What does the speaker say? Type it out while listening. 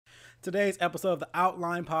Today's episode of the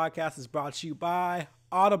Outline Podcast is brought to you by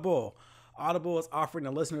Audible. Audible is offering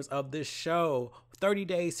the listeners of this show 30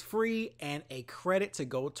 days free and a credit to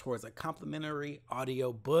go towards a complimentary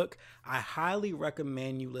audiobook. I highly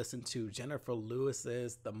recommend you listen to Jennifer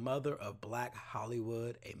Lewis's The Mother of Black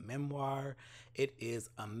Hollywood, a memoir. It is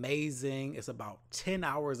amazing. It's about 10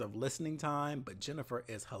 hours of listening time, but Jennifer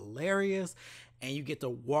is hilarious and you get to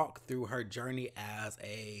walk through her journey as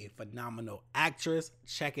a phenomenal actress.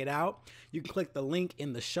 Check it out. You can click the link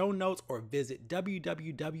in the show notes or visit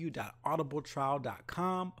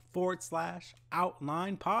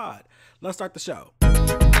www.audibletrial.com/outlinepod. Let's start the show.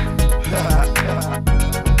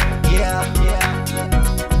 Yeah.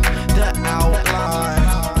 The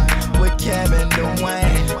Outline with Kevin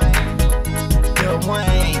Dwayne.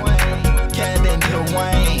 Kevin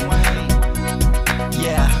Dwayne.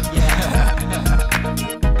 Yeah.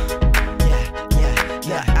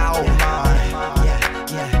 The Outline.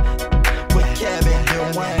 With Kevin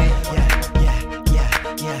Dwayne.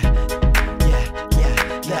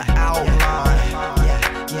 The Outline.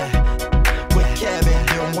 With Kevin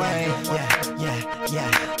Dwayne.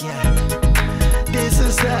 This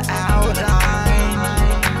is the Outline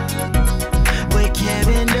with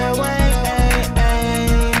Kevin Dwayne.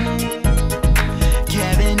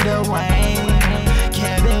 Kevin Dwayne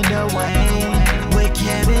with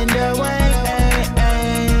Kevin Dwayne.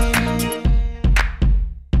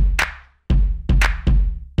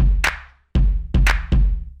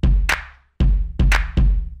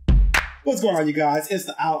 What's going on, you guys? It's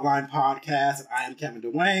the Outline Podcast, and I am Kevin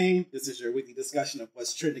Dwayne. This is your weekly discussion of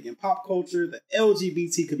what's trending in pop culture, the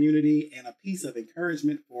LGBT community, and a piece of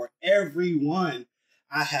encouragement for everyone.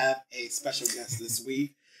 I have a special guest this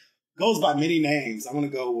week. Goes by many names. I'm going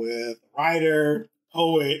to go with writer,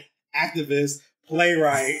 poet, activist,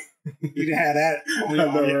 playwright. You didn't have that on your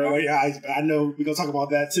I know we're going to talk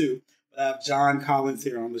about that too. But I have John Collins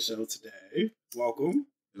here on the show today. Welcome.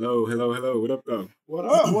 Hello. What up, though?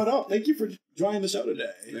 What up? Thank you for joining the show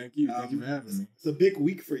today. Thank you for having me. It's a big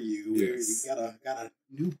week for you. Yes. We got a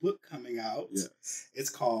new book coming out. Yes. It's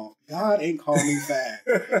called God Ain't Call Me Fag.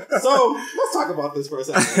 So let's talk about this for a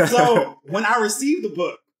second. So when I received the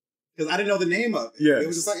book, because I didn't know the name of it, Yes. it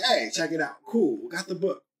was just like, hey, check it out. Cool, we got the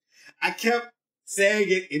book. I kept saying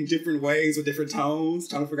it in different ways with different tones,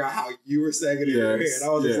 trying to figure out how you were saying it in your head. I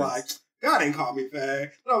was just like, God ain't call me fag.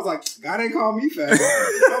 And I was like, God ain't call me fag.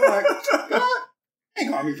 I'm like, God ain't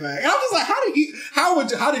call me fag. And I was just like,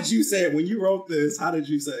 how did you say it when you wrote this? How did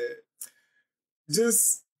you say it?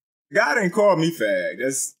 Just, God ain't called me fag.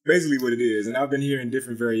 That's basically what it is. And I've been hearing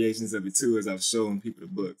different variations of it too as I've shown people the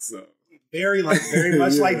book. So very much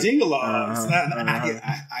like Dingalongs. Uh-huh.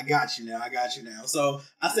 I got you now. So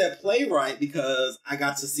I said playwright because I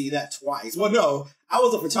got to see that twice. Well, no, I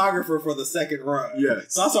was a photographer for the second run.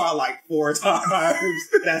 Yes. So I saw it like 4 times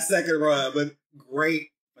that second run, but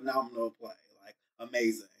great, phenomenal play. Like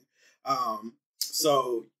amazing.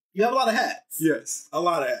 So you have a lot of hats. Yes. A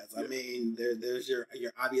lot of hats. Yeah. I mean, there's your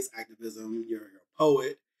obvious activism, you're a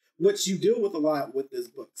poet, which you deal with a lot with this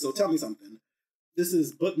book. So tell me something. This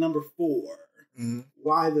is book number 4. Mm-hmm.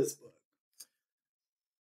 Why this book?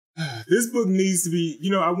 This book needs to be,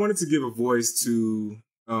 I wanted to give a voice to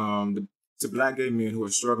to Black gay men who are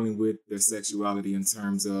struggling with their sexuality in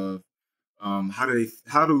terms of how do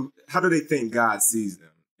they think God sees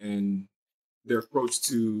them and their approach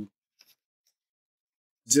to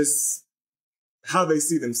just how they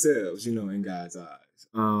see themselves, in God's eyes.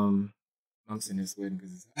 I'm sitting here sweating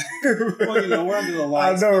because it's well, we're under the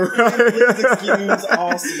lights. I know, right? Please excuse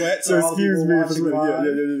all sweat. So excuse me for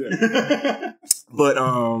sweating. Yeah. But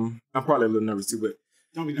I'm probably a little nervous too. But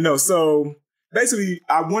don't be nervous. So basically,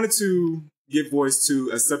 I wanted to give voice to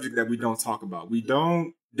a subject that we don't talk about. We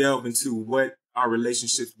don't delve into what our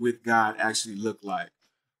relationships with God actually look like,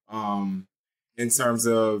 in terms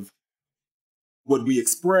of what we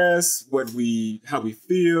express, how we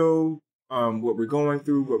feel. What we're going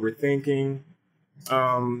through, what we're thinking.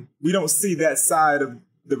 We don't see that side of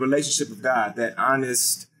the relationship with God, that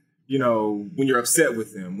honest, when you're upset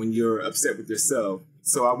with Him, when you're upset with yourself.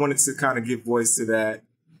 So I wanted to kind of give voice to that,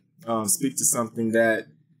 speak to something that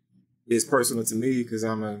is personal to me because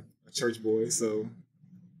I'm a church boy. So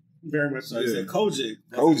very much so. Yeah. You said Kojic.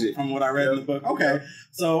 Kojic. From what I read in the book. Okay. Yep.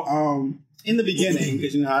 So in the beginning,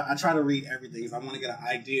 because I try to read everything because I want to get an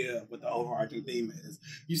idea of what the overarching theme is.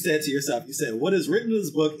 You said to yourself, what is written in this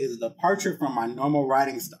book is a departure from my normal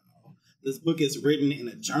writing style. This book is written in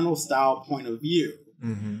a journal style point of view.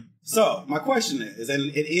 Mm-hmm. So my question is, and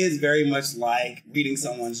it is very much like reading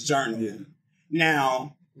someone's journal. Yeah.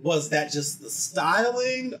 Now, was that just the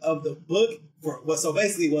styling of the book? So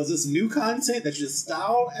basically, was this new content that you just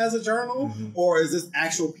styled as a journal, or is this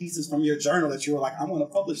actual pieces from your journal that you were like, I want to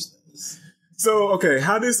publish this? So, okay,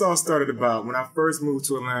 how this all started about, when I first moved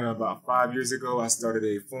to Atlanta about 5 years ago, I started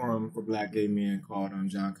a forum for Black gay men called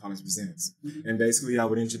John Collins Presents. And basically I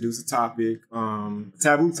would introduce a topic,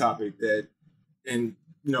 taboo topic that, and,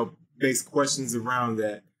 you know, base questions around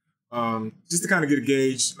that, just to kind of get a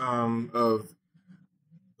gauge of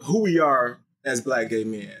who we are as Black gay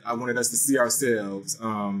men. I wanted us to see ourselves.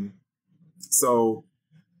 So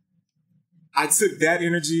I took that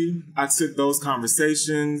energy, I took those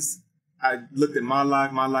conversations, I looked at my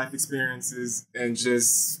life experiences, and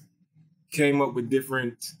just came up with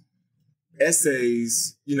different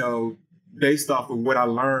essays, you know, based off of what I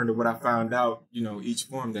learned or what I found out, you know, each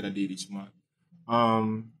forum that I did each month.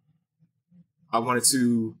 I wanted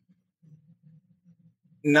to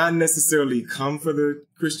not necessarily come for the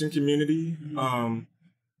Christian community,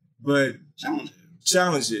 but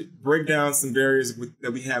challenge it, break down some barriers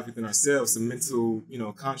that we have within ourselves, some mental, you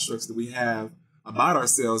know, constructs that we have about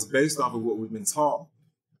ourselves based off of what we've been taught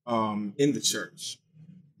in the church,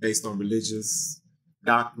 based on religious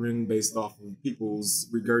doctrine, based off of people's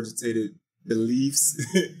regurgitated beliefs,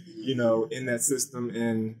 you know, in that system,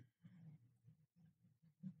 and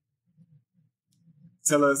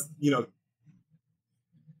tell us, you know,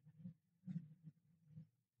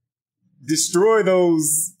 destroy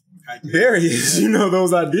those barriers, you know,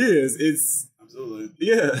 those ideas. It's absolutely,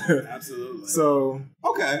 yeah, absolutely. So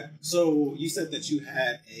okay, so you said that you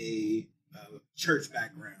had a church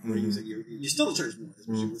background, where you said you're still a church boy, is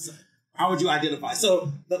what you would say. How would you identify?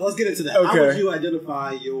 So let's get into that. Okay. How would you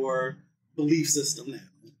identify your belief system now?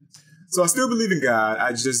 So I still believe in God.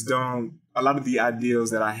 I just don't. A lot of the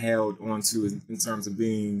ideals that I held onto in terms of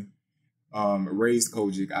being raised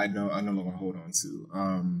Kojic, I no longer hold on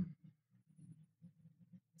to.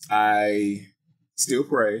 I still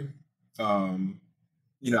pray.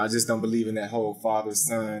 You know, I just don't believe in that whole Father,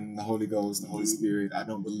 Son, the Holy Ghost, the Holy Spirit. I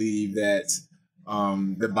don't believe that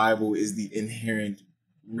the Bible is the inherent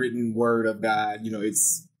written word of God. You know,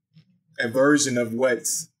 it's a version of what,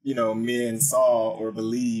 you know, men saw or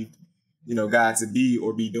believed, you know, God to be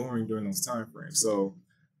or be doing during those time frames. So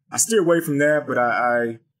I steer away from that, but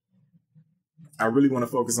I really want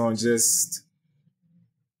to focus on just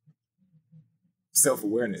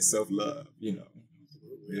self-awareness, self-love, you know.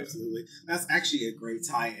 Yeah. Absolutely. That's actually a great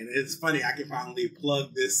tie. And it's funny, I can finally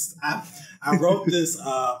plug this. I wrote this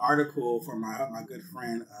article for my good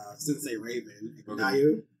friend, Sensei Raven. Okay. Are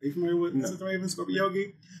you familiar with Sensei Raven, Scorpio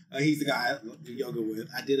Yogi? He's the guy I do yoga with.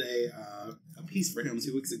 I did a piece for him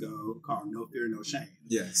 2 weeks ago called No Fear, No Shame.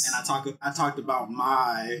 Yes. And I talked about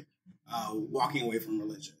my walking away from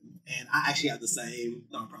religion. And I actually had the same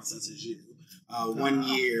thought process as you. 1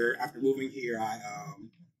 year after moving here,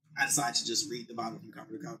 I decided to just read the Bible from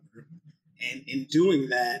cover to cover. And in doing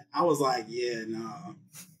that, I was like, yeah, no.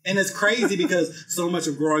 And it's crazy because so much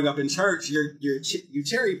of growing up in church, you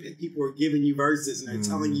cherry pick. People are giving you verses and they're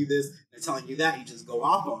telling you this, they're telling you that. You just go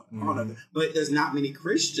off on it. But there's not many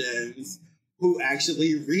Christians who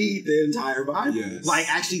actually read the entire Bible. Yes. Like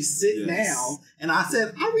actually sit down. And I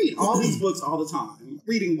said, I read all these books all the time.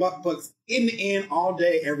 Reading books end to end all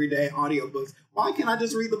day, every day, audiobooks. Why can't I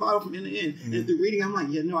just read the Bible from end to end? And through reading, I'm like,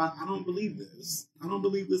 yeah, no, I don't believe this. I don't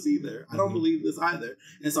believe this either. I don't believe this either.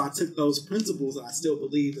 And so I took those principles that I still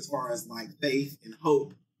believe as far as like faith and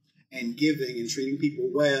hope and giving and treating people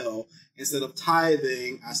well. Instead of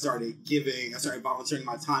tithing, I started volunteering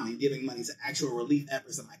my time and giving money to actual relief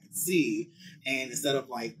efforts that I could see. And instead of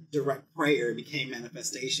like direct prayer, it became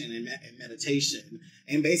manifestation and meditation.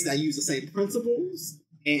 And basically I used the same principles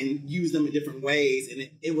and used them in different ways. And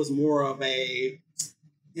it was more of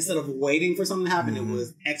instead of waiting for something to happen, it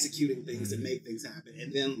was executing things to make things happen.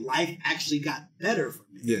 And then life actually got better for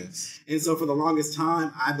me. Yes. And so for the longest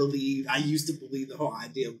time, I used to believe the whole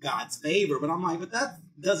idea of God's favor, but I'm like, but that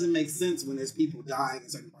doesn't make sense when there's people dying in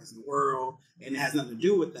certain parts of the world and it has nothing to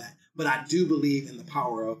do with that. But I do believe in the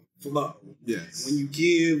power of flow. Yes. When you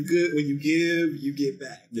give good, when you give, you get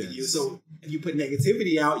back. Yes. So if you put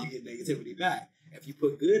negativity out, you get negativity back. If you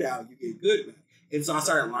put good out, you get good back. And so I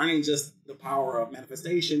started learning just the power of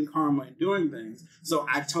manifestation, karma, and doing things. So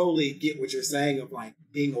I totally get what you're saying of like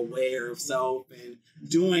being aware of self and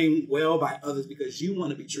doing well by others because you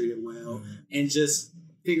want to be treated well and just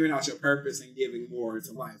figuring out your purpose and giving more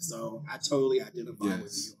to life. So I totally identify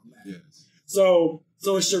with you on that. Yes. So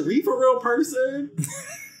is Sharif a real person?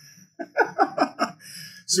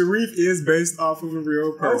 Sharif is based off of a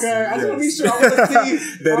real person. Okay, I just want to be yes. sure. I want to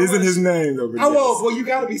see. That isn't his name, though. But Oh, yes. well, you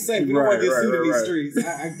got to be safe. You don't want to get sued in these right. streets.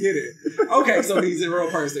 I get it. Okay, so he's a real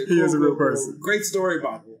person. He is a real person. Great story,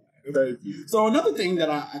 by the way. Thank you. So another thing that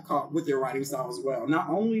I caught with your writing style as well, not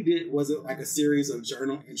only was it like a series of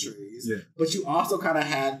journal entries, but you also kind of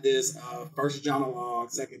had this first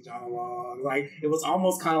journalog, second journalog. Like it was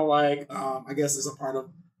almost kind of like I guess it's a part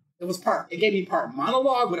of. It gave me part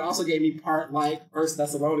monologue, but it also gave me part like First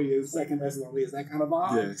Thessalonians, Second Thessalonians, that kind of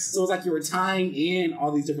vibe. Yes. So it was like you were tying in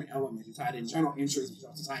all these different elements. You tied in journal entries, but you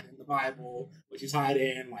also tied in the Bible, but you tied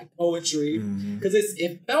in like poetry. Because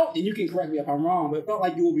it felt, and you can correct me if I'm wrong, but it felt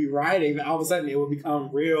like you would be writing, and all of a sudden it would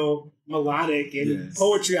become real melodic and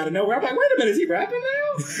poetry out of nowhere. I'm like, wait a minute, is he rapping now?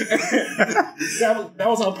 that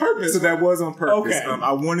was on purpose. So that was on purpose. Okay.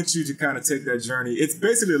 I wanted you to kind of take that journey. It's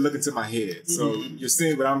basically a look into my head. So you're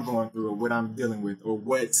seeing what I'm going through or what I'm dealing with or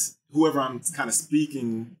whoever I'm kind of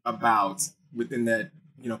speaking about within that,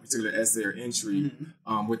 particular essay or entry,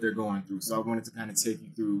 what they're going through. So I wanted to kind of take you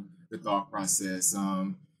through the thought process.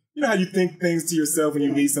 You know how you think things to yourself when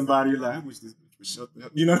you meet somebody, you're like, I wish this would shut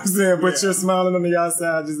up. You know what I'm saying? But you're smiling on the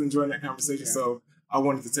outside, just enjoying that conversation. Yeah. So I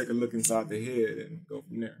wanted to take a look inside the head and go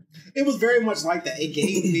from there. It was very much like that. It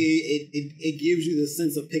gave me, it gives you the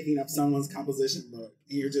sense of picking up someone's composition book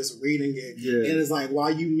and you're just reading it. Yeah. And it's like,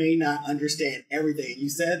 while you may not understand everything, you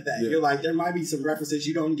said that. You're like, there might be some references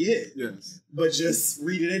you don't get. Yes. But just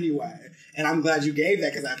read it anyway. And I'm glad you gave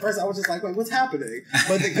that because at first I was just like, wait, what's happening?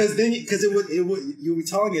 But because it would you would be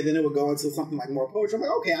telling it, then it would go into something like more poetry. I'm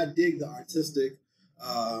like, okay, I dig the artistic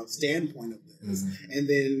standpoint of this. And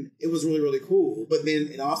then it was really, really cool. But then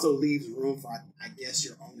it also leaves room for, I guess,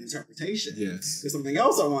 your own interpretation. Yes. There's something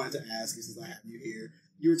else I wanted to ask you since I have you here.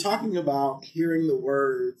 You were talking about hearing the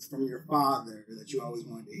words from your father that you always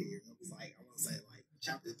wanted to hear. It was like, I want to say like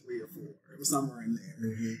chapter 3 or 4. It was somewhere in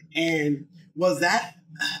there. And was that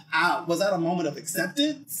a moment of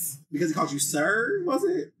acceptance? Because he called you sir, was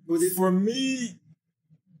it? For me,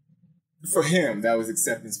 for him, that was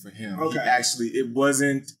acceptance for him. Okay. It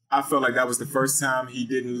wasn't, I felt like that was the first time he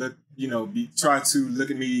didn't look, try to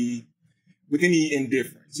look at me with any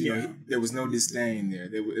indifference. You know, there was no disdain there.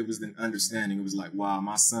 It was an understanding. It was like, wow,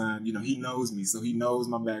 my son, he knows me. So he knows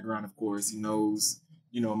my background, of course. He knows,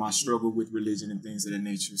 my struggle with religion and things of that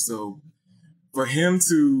nature. So for him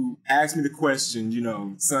to ask me the question,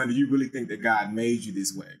 son, do you really think that God made you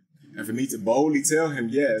this way? And for me to boldly tell him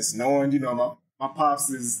yes, knowing, my pops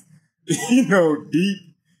is, deep military,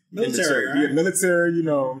 in the church. Right? Yeah, military,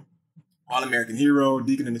 all-American hero,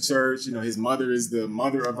 deacon in the church. His mother is the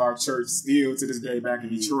mother of our church still to this day back in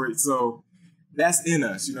Detroit. So that's in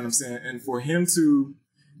us, you know what I'm saying? And for him to,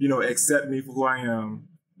 accept me for who I am,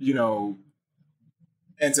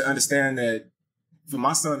 and to understand that for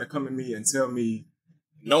my son to come to me and tell me,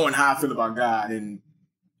 knowing how I feel about God and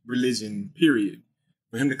religion, period,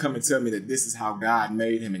 for him to come and tell me that this is how God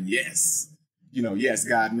made him, and yes,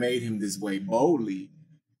 God made him this way boldly,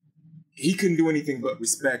 he couldn't do anything but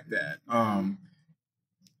respect that. I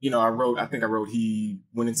think I wrote, he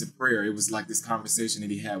went into prayer. It was like this conversation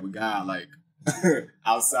that he had with God, like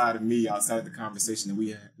outside of me, outside of the conversation that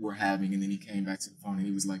we were having. And then he came back to the phone and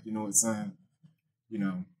he was like, you know what, son,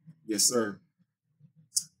 yes, sir.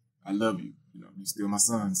 I love you. You're still my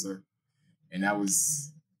son, sir. And that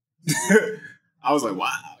was, I was like,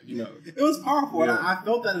 wow, It was powerful. Yeah. And I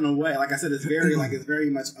felt that in a way. Like I said, it's very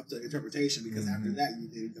much up to interpretation because after that, you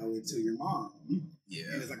did go into your mom. Yeah.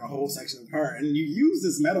 And it's like a whole section of her. And you used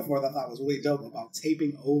this metaphor that I thought was really dope about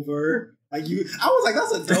taping over. I was like,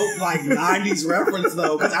 that's a dope 90s reference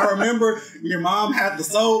though. Because I remember your mom had the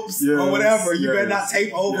soaps or whatever. You better not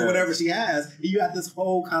tape over whatever she has. And you had this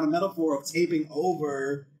whole kind of metaphor of taping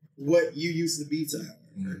over what you used to be to her.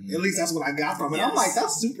 At least that's what I got from it. I'm like,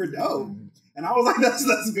 that's super dope. And I was like,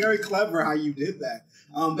 that's very clever how you did that.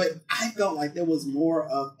 But I felt like there was more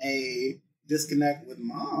of a disconnect with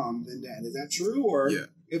mom than dad. Is that true? Or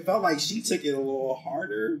it felt like she took it a little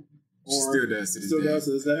harder? She still does to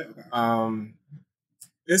this day. Okay.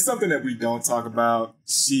 It's something that we don't talk about.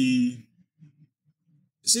 She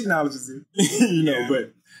acknowledges it,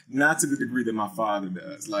 but not to the degree that my father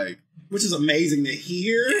does. Which is amazing to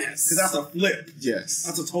hear. Yes. Because that's a flip. Yes.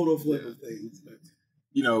 That's a total flip of things. But.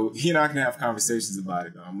 He and I can have conversations about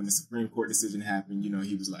it. When the Supreme Court decision happened,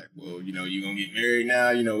 he was like, well, you gonna get married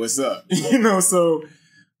now, what's up? So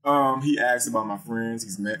he asked about my friends.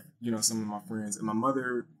 He's met, some of my friends. And my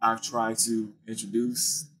mother, I've tried to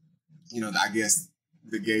introduce, I guess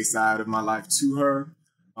the gay side of my life to her.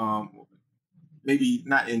 Maybe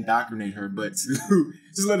not indoctrinate her, but to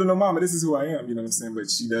just let her know, Mama, this is who I am, you know what I'm saying? But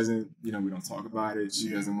she doesn't, we don't talk about it. She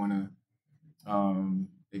doesn't want to,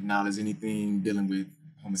 acknowledge anything dealing with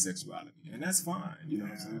homosexuality, and that's fine. You know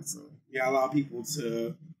what I'm saying? So yeah, allow people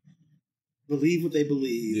to believe what they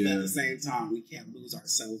believe, but at the same time, we can't lose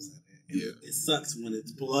ourselves in it. It sucks when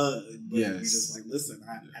it's blood, but you're just like, listen,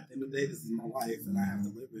 at the end of the day, this is my life, and I have to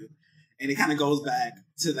live it. And it kind of goes back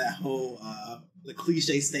to that whole the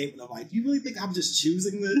cliche statement of like, do you really think I'm just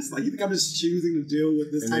choosing this? Like, you think I'm just choosing to deal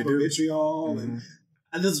with this type of vitriol?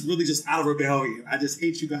 And this is really just out of rebellion. I just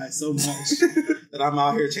hate you guys so much that I'm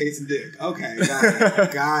out here chasing dick. Okay,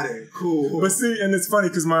 got it, cool. But see, and it's funny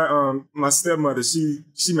because my stepmother, she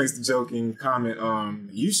makes the joking comment,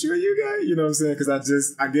 you sure you gay? You know what I'm saying?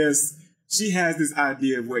 Because I guess she has this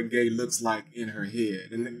idea of what gay looks like in her head.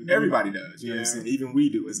 And everybody does, you know what I'm saying? Even we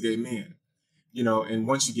do as gay men. You know, and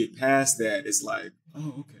once you get past that, it's like,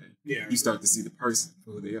 oh, okay. Yeah. You start to see the person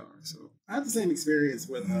for who they are. So I had the same experience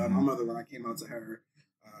with my mother when I came out to her.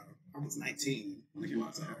 I was 19 when I came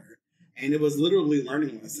out to her. And it was literally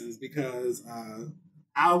learning lessons because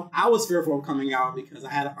I was fearful of coming out because I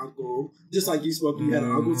had an uncle, just like you spoke, you had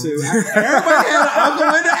an uncle too. Everybody had an uncle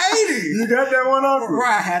in the 80s. You got that one uncle?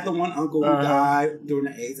 Right, I had the one uncle who died during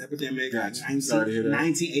the AIDS epidemic in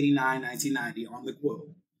 1989, 1990 on the quilt.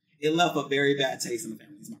 It left a very bad taste in the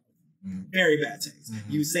family's mouth. Very bad taste.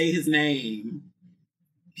 You say his name,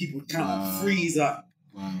 people kind of freeze up.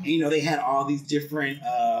 And, you know, they had all these different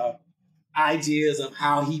ideas of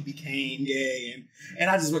how he became gay. And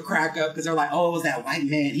I just would crack up because they're like, oh, it was that white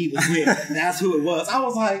man he was with. That's who it was. I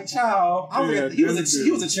was like, child, he was a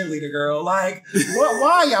cheerleader girl. Like,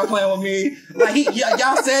 why are y'all playing with me? Like,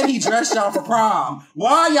 y'all said he dressed y'all for prom.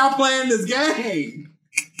 Why are y'all playing this game?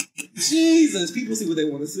 Jesus, people see what they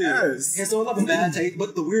want to see. Yes. And so it left a bad taste.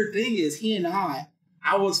 But the weird thing is, he and I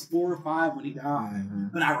was 4 or 5 when he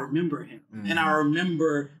died, but I remember him. And I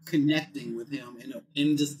remember connecting with him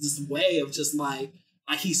in just this way of just like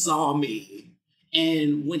he saw me.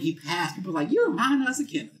 And when he passed, people were like, you remind us of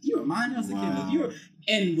Kenneth. You remind us of Kenneth.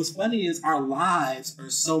 And what's funny is our lives are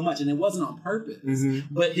so much, and it wasn't on purpose,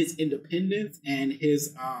 but his independence and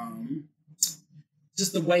his,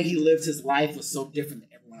 just the way he lived his life was so different than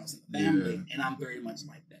everyone else in the family. And I'm very much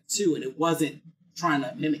like that too. And it wasn't trying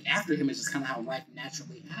to mimic after him, it's just kind of how life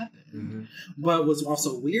naturally happened. But what's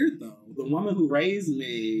also weird though, the woman who raised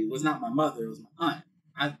me was not my mother, it was my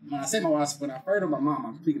aunt. When I say my wife, when I refer to my mom,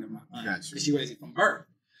 I'm speaking of my aunt because she raised me from birth.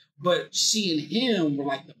 But she and him were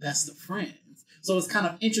like the best of friends. So it's kind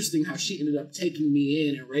of interesting how she ended up taking me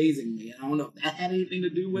in and raising me. And I don't know if that had anything to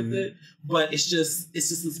do with it, but it's just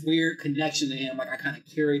this weird connection to him. Like I kind of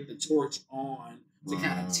carried the torch on to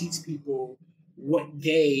kind of teach people what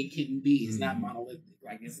gay can be. It's not monolithic.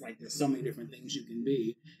 Like it's like there's so many different things you can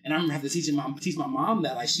be. And I remember having to teach my mom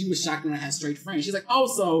that. Like she was shocked when I had straight friends. She's like, oh,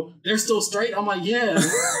 so they're still straight? I'm like, yeah.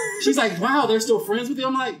 She's like, wow, they're still friends with you?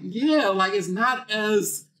 I'm like, yeah, like it's not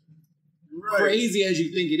as crazy as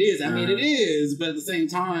you think it is. I mean, it is, but at the same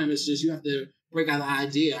time, it's just you have to break out the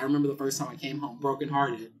idea. I remember the first time I came home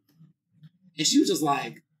brokenhearted, and she was just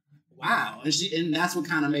like, wow. And that's what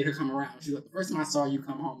kind of made her come around. She was like, the first time I saw you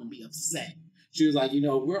come home and be upset, she was like, you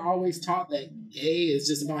know, we're always taught that gay is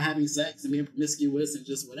just about having sex and being promiscuous and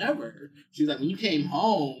just whatever. She was like, when you came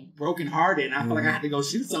home brokenhearted, and I felt like I had to go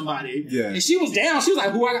shoot somebody. Yeah. And she was down. She was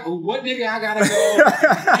like, what nigga I gotta go?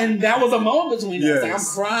 And that was a moment between us. Like I'm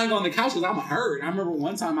crying on the couch because I'm hurt. I remember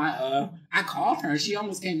one time I called her and she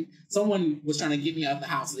almost came. Someone was trying to get me out of the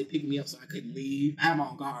house, so they picked me up so I couldn't leave. I had my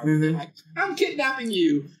own guard. They're like, I'm kidnapping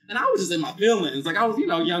you. And I was just in my feelings. Like I was,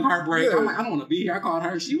 young heartbreak. I'm like, I don't want to be here. I called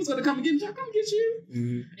her. She was going to come and get me. I'll come get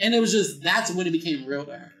you. And it was just, that's when it became real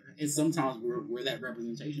to her. And sometimes we're that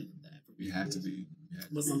representation of that. You have to be.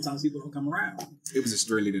 But sometimes people don't come around. It was a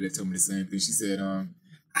stray lady that told me the same thing. She said,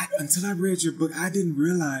 until I read your book, I didn't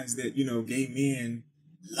realize that, gay men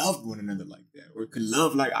loved one another like that. Or could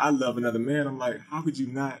love like I love another man. I'm like, how could you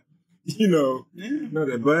not, know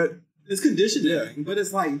that? But it's conditioning. But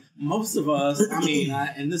it's like most of us,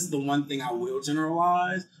 and this is the one thing I will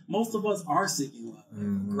generalize, most of us are seeking love.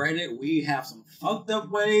 Granted, we have some fucked up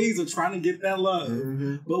ways of trying to get that love.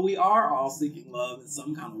 But we are all seeking love in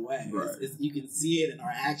some kind of way. Right. You can see it in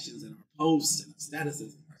our actions and our posts and our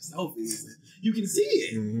statuses and our selfies. You can see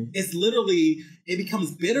it. It's literally, it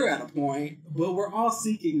becomes bitter at a point, but we're all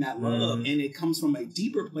seeking that love. And it comes from a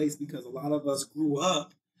deeper place because a lot of us grew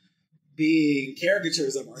up being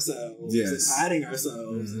caricatures of ourselves and hiding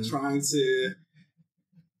ourselves and trying to...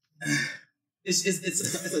 It's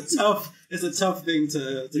a tough thing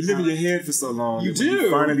to you live in your head for so long. You do.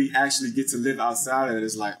 You finally actually get to live outside of it.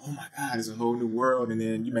 It's like, oh my God, it's a whole new world. And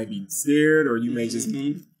then you may be scared or you may just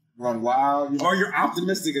run wild. Or you're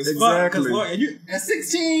optimistic as fuck. Because you at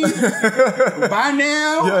 16, by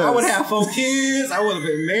now, yes. I would have 4 kids. I would have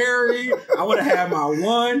been married. I would have had my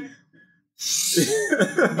one.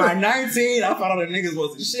 By 19, I found out that niggas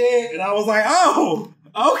wasn't shit. And I was like, oh,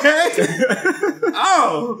 okay.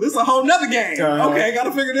 Oh, this is a whole nother game. Okay,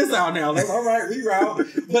 gotta figure this out now. Like, all right,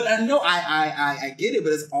 reroute. But I know I get it,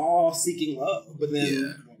 but it's all seeking love. But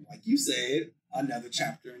then, like you said, another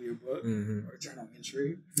chapter in your book, or journal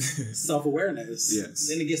entry, self-awareness. Yes.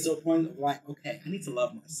 Then it gets to a point of like, okay, I need to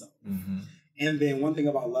love myself. And then one thing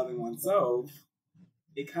about loving oneself,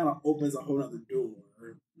 it kind of opens a whole other door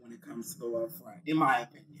when it comes to the love front, in my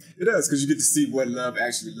opinion. It does, because you get to see what love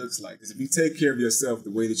actually looks like. Because if you take care of yourself the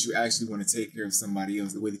way that you actually want to take care of somebody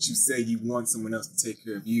else, the way that you say you want someone else to take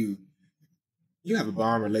care of you, you have a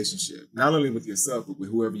bond relationship, not only with yourself, but with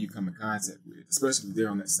whoever you come in contact with, especially if they're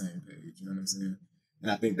on that same page. You know what I'm saying? And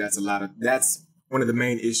I think that's one of the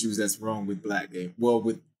main issues that's wrong with black gay. Well,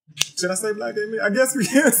 should I say black gay men? I guess we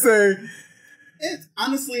can say. It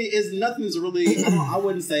honestly is nothing's really. I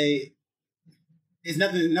wouldn't say. It's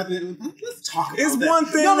nothing. Let's talk about it's that. one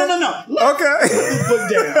thing. No. Okay. Put this book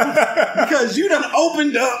down. Because you done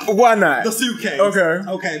opened up. Why not? The suitcase.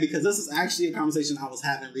 Okay, because this is actually a conversation I was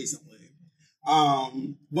having recently.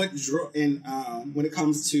 When it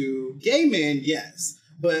comes to gay men, yes.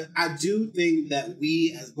 But I do think that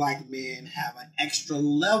we as black men have an extra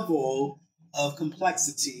level of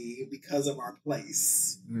complexity because of our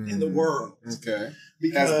place in the world. Okay.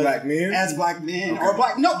 Because as black men? Okay. Or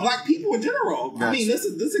black people in general. Gotcha. I mean,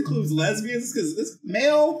 this includes lesbians, because this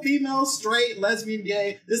male, female, straight, lesbian,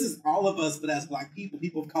 gay, this is all of us, but as black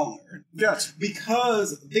people of color. Gotcha.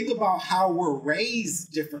 Because think about how we're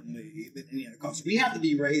raised differently than any other culture. We have to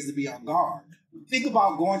be raised to be on guard. Think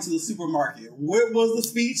about going to the supermarket. What was the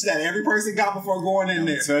speech that every person got before going in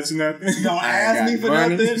there? Touch nothing. Don't ask me for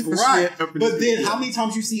nothing. Right. But then how many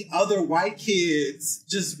times you see other white kids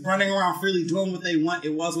just running around freely doing what they want?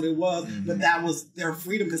 It was what it was. But that was their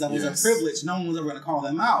freedom, because that was their privilege. No one was ever going to call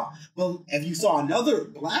them out. But if you saw another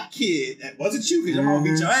black kid, that wasn't you, because your mom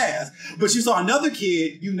beat your ass, but you saw another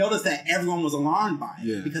kid, you noticed that everyone was alarmed by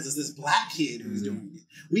it because it's this black kid who's doing it.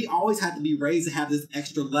 We always had to be raised to have this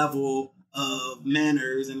extra level of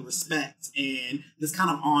manners and respect, and this kind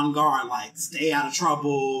of on guard, like stay out of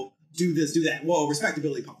trouble, do this, do that. Well,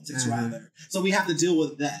 respectability politics, rather. So we have to deal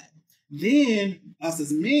with that. Then us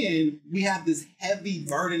as men, we have this heavy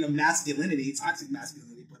burden of masculinity, toxic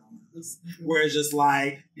masculinity put on us, where it's just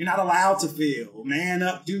like, you're not allowed to feel, man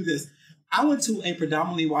up, do this. I went to a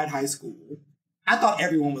predominantly white high school. I thought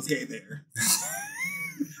everyone was gay there.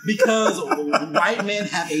 Because white men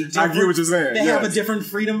have a different... I get what you're saying. They have a different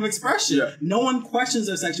freedom of expression. Yeah. No one questions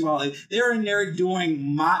their sexuality. They're in there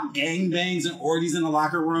doing mock gangbangs and orgies in the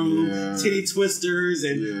locker room, titty twisters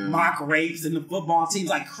and mock rapes in the football teams,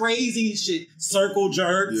 like crazy shit. Circle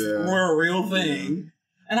jerks were a real thing.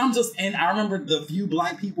 And I remember the few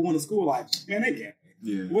black people in the school like, man, they gay.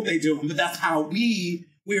 Yeah. What they doing? But that's how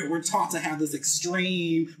we're taught to have this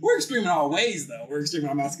extreme. We're extreme in all ways, though. We're extreme in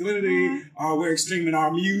our masculinity. We're extreme in our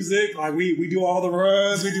music. Like, we do all the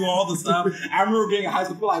runs. We do all the stuff. I remember being in high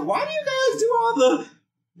school, like, why do you guys do all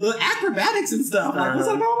the acrobatics and stuff? Like, what's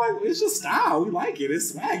that about? Like, it's just style. We like it.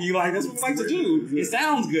 It's swaggy. Like, that's what we like to do. It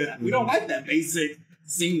sounds good. We don't like that basic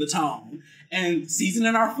sing the tone. And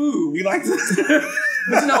seasoning our food. We like to...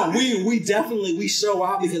 But no, we definitely show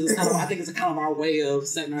out, because it's I think it's kind of our way of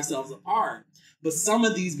setting ourselves apart. But some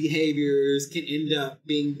of these behaviors can end up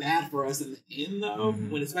being bad for us in the end, though,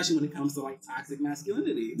 especially when it comes to like toxic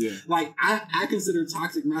masculinity. Yeah. Like I consider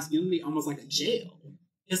toxic masculinity almost like a jail.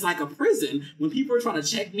 It's like a prison. When people are trying to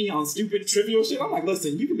check me on stupid, trivial shit, I'm like,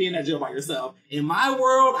 listen, you can be in that jail by yourself. In my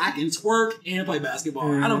world, I can twerk and play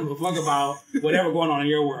basketball. I don't give a fuck about whatever going on in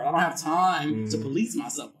your world. I don't have time to police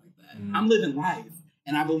myself like that. I'm living life,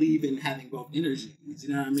 and I believe in having both energies. You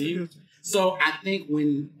know what I mean? So I think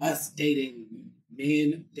when us dating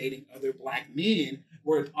other black men,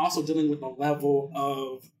 we're also dealing with a level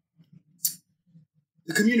of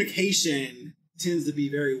the communication tends to be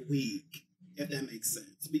very weak, if that makes sense.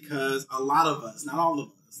 Because a lot of us, not all of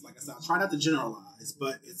us, like I said, I'll try not to generalize,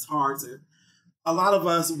 but it's hard to. A lot of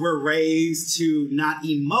us were raised to not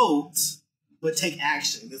emote, but take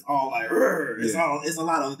action. It's all like, it's a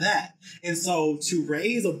lot of that. And so to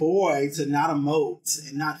raise a boy to not emote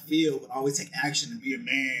and not feel, but always take action and be a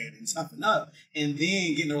man and toughen up, and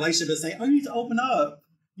then get in a relationship and say, oh, you need to open up.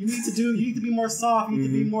 You need to be more soft. You need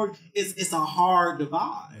to be more, it's a hard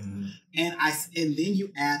divide. And then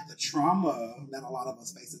you add the trauma that a lot of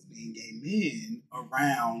us face as being gay men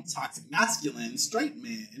around toxic masculine straight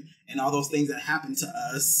men and all those things that happen to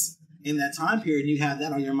us in that time period, you have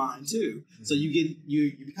that on your mind too. So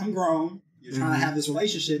you become grown, you're trying to have this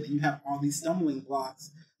relationship, and you have all these stumbling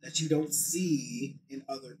blocks that you don't see in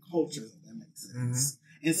other cultures, if that makes sense.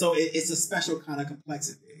 And so it's a special kind of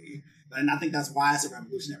complexity. And I think that's why it's a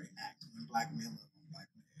revolutionary act when black men love black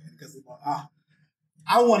men. Because it's like,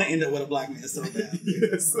 I want to end up with a black man so bad.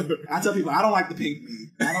 Yes. I tell people, I don't like the pink meat.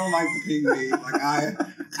 I don't like the pink meat. Like,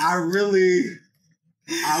 I really,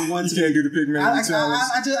 I want to. You can't do the pink meat challenge.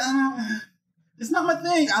 I don't. It's not my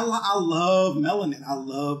thing. I love melanin. I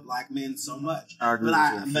love black men so much. I agree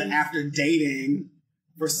but after dating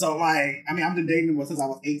for I've been dating since I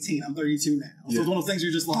was 18. I'm 32 now. So it's one of those things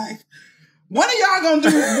you're just like, one of y'all gonna do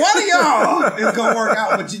it. One of y'all is gonna work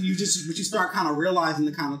out. But you start kind of realizing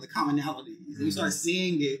the commonalities. And you start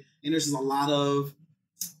seeing it, and there's a lot of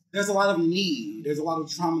need. There's a lot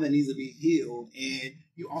of trauma that needs to be healed. And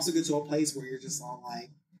you also get to a place where you're just all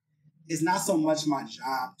like, it's not so much my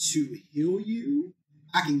job to heal you.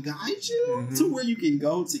 I can guide you to where you can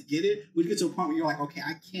go to get it. When you get to a point where you're like, okay,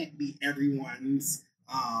 I can't be everyone's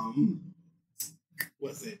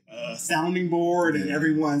sounding board, and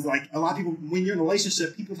everyone's like, a lot of people, when you're in a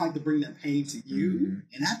relationship, people like to bring their pain to you,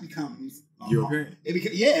 and that becomes your pain. And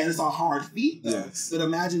it's a hard feat though. Yes. But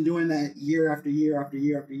imagine doing that year after year after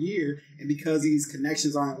year after year, and because these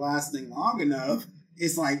connections aren't lasting long enough,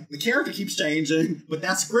 it's like the character keeps changing, but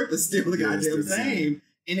that script is still the goddamn same,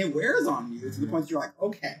 and it wears on you to the point that you're like,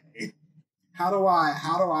 okay, how do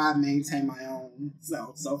I maintain my own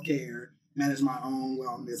self-care, manage my own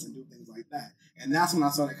wellness, and do things like that? And that's when I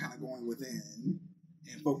started kind of going within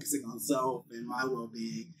and focusing on self and my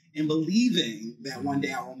well-being, and believing that one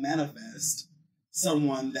day I will manifest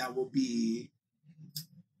someone that will be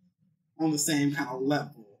on the same kind of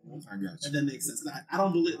level. I got you. If that makes sense. I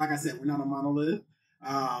don't believe, like I said, we're not a monolith.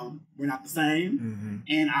 We're not the same,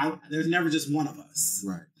 and there's never just one of us.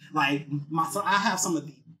 Right. Like I have some of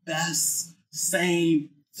the best, same,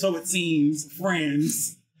 so it seems,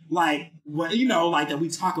 friends. Like that we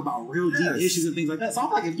talk about real deep issues and things like that. So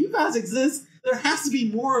I'm like, if you guys exist, there has to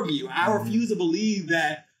be more of you. I refuse to believe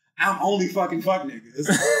that I'm only fuck niggas,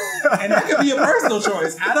 and that could be a personal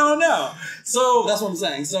choice. I don't know. So that's what I'm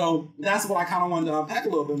saying. So that's what I kind of wanted to unpack a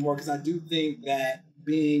little bit more, because I do think that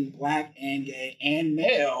being black and gay and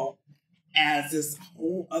male adds this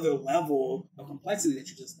whole other level of complexity that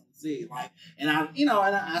you just don't see. Like, and I've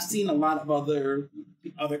seen a lot of other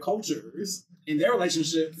cultures in their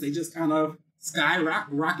relationships. They just kind of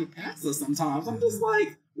skyrocket past us sometimes. I'm just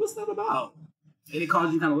like, what's that about? And it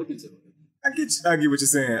causes you kind of look into it. I get what you're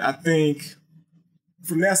saying. I think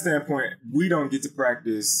from that standpoint, we don't get to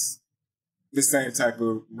practice the same type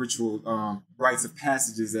of ritual rites of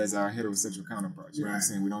passages as our heterosexual counterparts. You know what I'm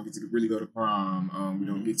saying? We don't get to really go to prom. We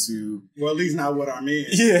don't get to... Well, at least not with our men.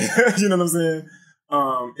 Yeah, you know what I'm saying?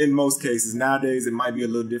 In most cases. Nowadays, it might be a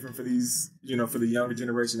little different for these, for the younger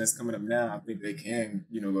generation that's coming up now. I think they can,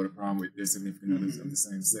 go to prom with their significant others of the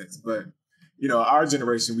same sex. But, our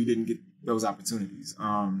generation, we didn't get those opportunities.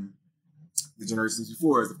 The generations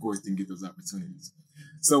before us, of course, didn't get those opportunities.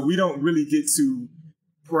 So we don't really get to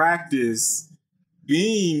practice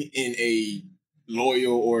being in a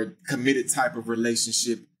loyal or committed type of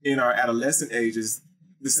relationship in our adolescent ages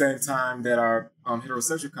the same time that our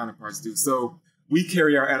heterosexual counterparts do. So we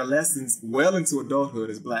carry our adolescence well into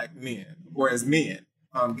adulthood as black men, or as men,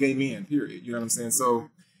 gay men, period. You know what I'm saying? So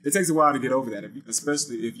it takes a while to get over that,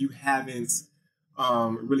 especially if you haven't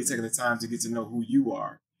really taken the time to get to know who you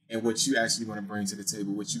are and what you actually want to bring to the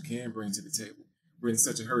table, what you can bring to the table. We're in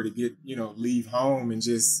such a hurry to get, leave home and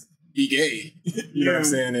just be gay, you know what I'm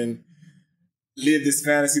saying? And live this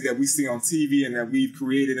fantasy that we see on TV and that we've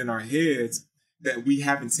created in our heads that we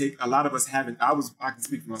haven't a lot of us haven't. I can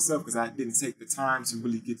speak for myself because I didn't take the time to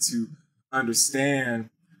really get to understand,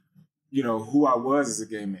 who I was as a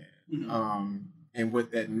gay man, and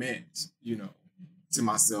what that meant, to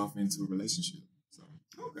myself and to a relationship. So.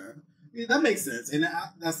 Okay. Yeah, that makes sense, and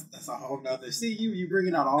that's a whole nother. See, you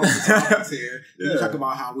bringing out all the topics here. You talk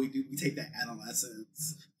about how we take that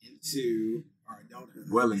adolescence into our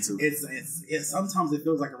adulthood. Well into it. Sometimes it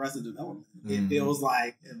feels like Arrested Development. It feels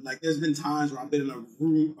like there's been times where I've been in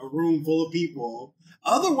a room full of people,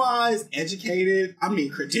 otherwise educated. I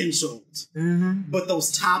mean, credentialed, but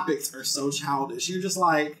those topics are so childish. You're just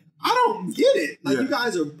like, I don't get it. You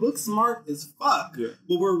guys are book smart as fuck,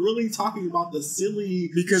 but we're really talking about the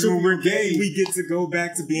silly. Because when we're gay, we get to go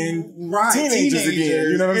back to being teenagers again.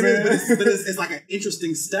 You know what I'm saying? But it's like an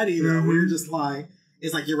interesting study though, where you're just like,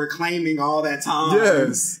 it's like you're reclaiming all that time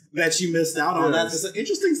that you missed out on. That's an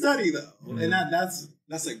interesting study though, and that's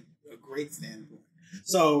a great standpoint.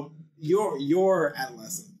 So your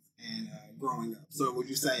adolescence and growing up? So would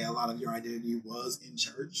you say a lot of your identity was in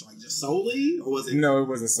church, like just solely, or was it? No, it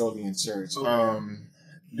wasn't solely in church. Okay.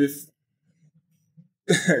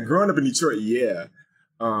 Growing up in Detroit, yeah,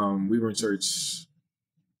 we were in church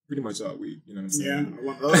pretty much all week. You know what I'm saying? Yeah,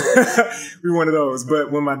 one of those. We were one of those.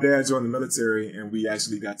 But when my dad joined the military and we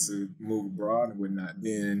actually got to move abroad and whatnot,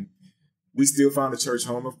 then we still found a church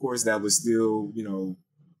home. Of course, that was still, you know,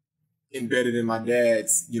 embedded in my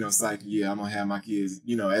dad's, you know, psyche. Yeah, I'm gonna have my kids.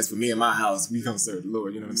 You know, as for me and my house, we gonna serve the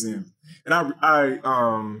Lord. You know what I'm saying? And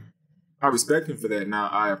I respect him for that. Now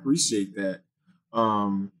I appreciate that.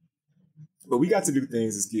 But we got to do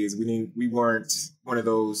things as kids. We weren't one of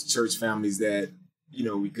those church families that, you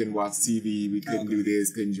know, we couldn't watch TV, we couldn't do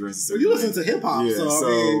this, couldn't dress. Well, you listen to hip hop, yeah,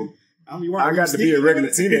 so I got to be a regular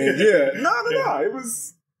teenager. Yeah, no. It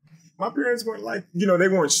was, my parents weren't like, you know, they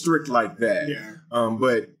weren't strict like that. Yeah.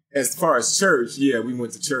 But as far as church, yeah, we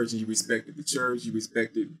went to church and you respected the church, you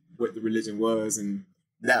respected what the religion was, and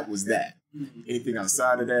that was that. Mm-hmm. Anything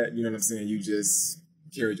outside of that, you know what I'm saying, you just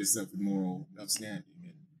carried yourself with moral upstanding.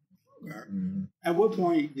 Okay. Mm-hmm. At what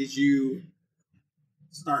point did you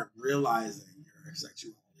start realizing your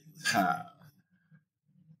sexuality?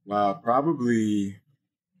 Wow, probably,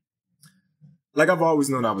 like I've always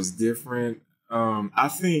known I was different. I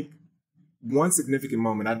think one significant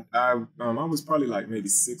moment, I was probably like maybe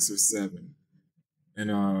 6 or 7,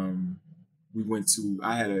 and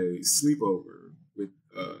I had a sleepover with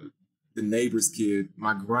the neighbor's kid,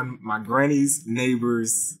 my granny's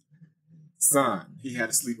neighbor's son. He had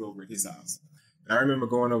a sleepover at his house. And I remember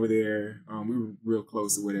going over there, we were real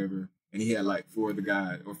close or whatever, and he had like 4 of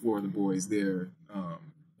the boys there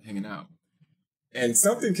hanging out. And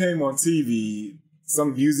something came on TV,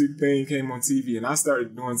 some music thing came on TV, and I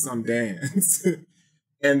started doing some dance.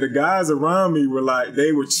 And the guys around me were like,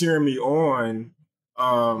 they were cheering me on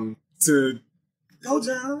to go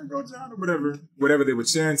John, or whatever they were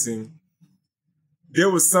chanting. There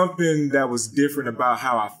was something that was different about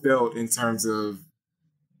how I felt in terms of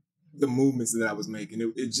the movements that I was making.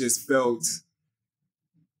 It just felt,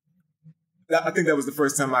 I think that was the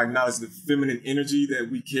first time I acknowledged the feminine energy that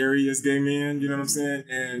we carry as gay men, you know what I'm saying?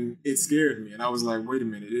 And it scared me. And I was like, wait a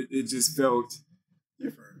minute, it just felt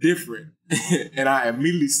different. And I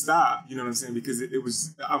immediately stopped, you know what I'm saying? Because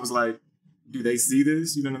I was like, do they see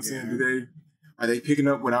this? You know what I'm saying? Are they picking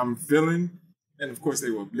up what I'm feeling? And of course they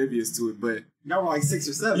were oblivious to it, but y'all were like 6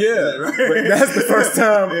 or 7. Yeah, right? But that's the first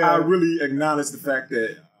time I really acknowledged the fact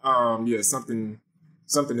that something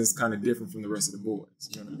is kind of different from the rest of the boys.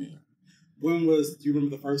 You know what I mean? Do you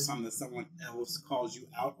remember the first time that someone else called you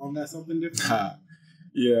out on that something different?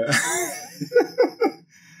 Yeah.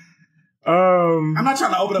 I'm not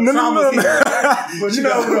trying to open up traumas here, but you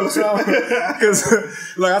know, open up trauma because,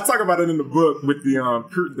 like, I talk about it in the book with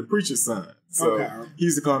the preacher's son. So he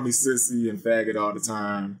used to call me sissy and faggot all the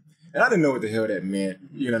time, and I didn't know what the hell that meant.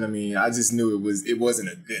 You know what I mean? I just knew it wasn't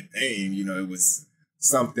a good thing. You know, it was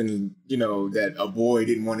something, you know, that a boy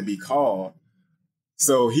didn't want to be called.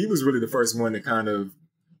 So he was really the first one to kind of,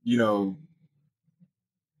 you know,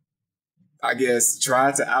 I guess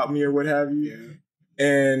try to out me or what have you. Yeah.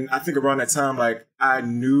 And I think around that time, like, I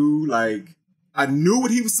knew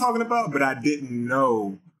what he was talking about, but I didn't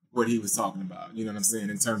know what he was talking about. You know what I'm saying?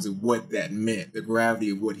 In terms of what that meant, the gravity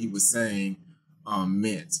of what he was saying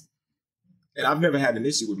meant. And I've never had an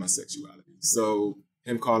issue with my sexuality. So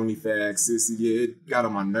him calling me fag, sissy, yeah, it got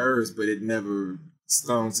on my nerves, but it never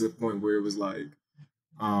stung to the point where it was like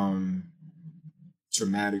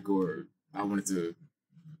traumatic or I wanted to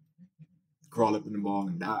crawl up in the ball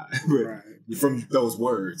and die. But from those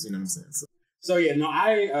words, you know what I'm saying? So yeah, no,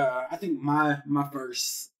 I think my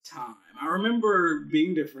first time, I remember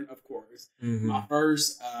being different, of course. Mm-hmm. My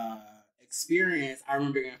first experience, I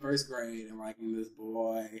remember being in first grade and liking this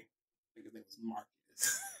boy. I think his name was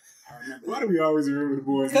Marcus. I remember. Why do we always remember the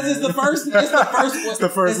boys? Because it's the first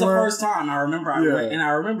time I remember. And I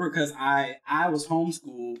remember because I was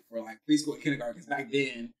homeschooled for like preschool and kindergarten. Because back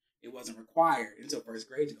then it wasn't required until first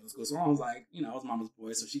grade to go to school. So I was like, you know, I was mama's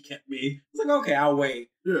boy, so she kept me. I was like, okay, I'll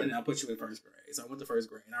wait, and I'll put you in first grade. So I went to first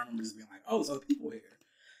grade, and I remember just being like, oh, there's other people here.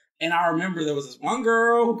 And I remember there was this one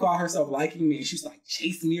girl who called herself liking me, and she used to like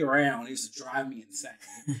chase me around. It used to drive me insane.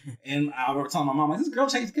 And I remember telling my mom, like, this girl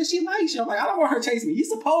chased me because she likes you. I'm like, I don't want her chasing me. You're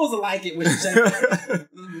supposed to like it when she chases me.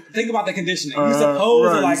 Think about the conditioning. You're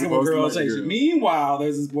supposed to like it when a girl chases you. Meanwhile,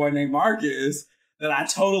 there's this boy named Marcus that I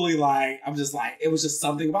totally like. I'm just like, it was just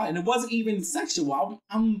something about it. And it wasn't even sexual.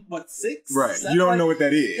 I'm what, 6? Right. 7? You don't know what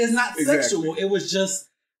that is. It's not sexual. It was just,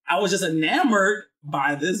 I was just enamored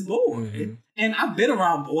by this boy. Mm-hmm. And I've been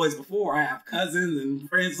around boys before. I have cousins and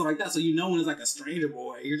friends like that. So you know when it's like a stranger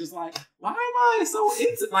boy, you're just like, why am I so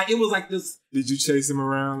into like it was like this. Did you chase him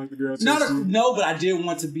around like the girl chased you? No, but I did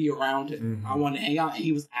want to be around him. Mm-hmm. I wanted to hang out, and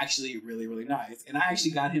he was actually really, really nice. And I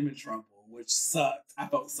actually got him in trouble, which sucked. I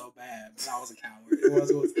felt so bad, but I was a coward.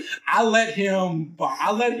 It was. I let him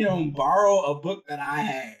borrow a book that I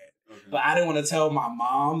had. But I didn't want to tell my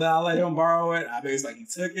mom that I let him borrow it. I basically he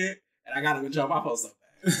took it, and I got him in trouble. I felt so bad.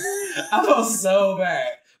 I felt so bad.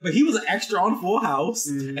 But he was an extra on Full House,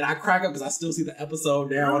 and I crack up because I still see the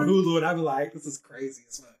episode now on Hulu, and I be like, this is crazy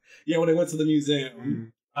as fuck. Yeah, when they went to the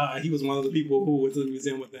museum, he was one of the people who went to the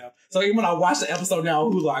museum with them. So even when I watch the episode now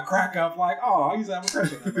on Hulu, I crack up like, oh, I used to have a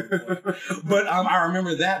crush on that boy. But I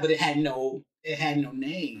remember that, but it had no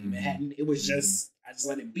name. It was just, I just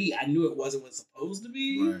let it be. I knew it wasn't what it's supposed to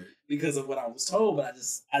be because of what I was told, but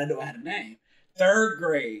I didn't know it had a name. 3rd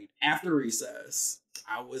grade, after recess,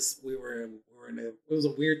 it was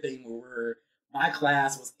a weird thing where my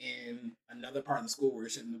class was in another part of the school where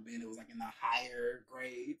it shouldn't have been. It was like in the higher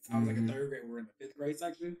grades. I was like in 3rd grade. We were in the 5th grade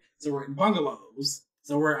section. So we're in bungalows.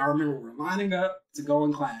 So I remember we're lining up to go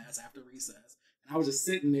in class after recess. And I was just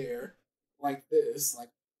sitting there like this,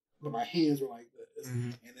 but my hands were like this.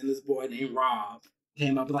 And then this boy named Rob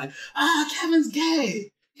came up and like, Kevin's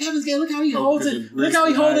gay. Kevin's gay. Look how he holds it. Look how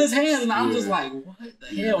he holds his hands. And I'm just like, what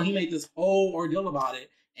the hell? And he made this whole ordeal about it.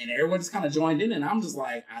 And everyone just kind of joined in. And I'm just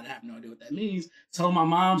like, I have no idea what that means. Told my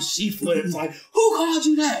mom, she flips like, who called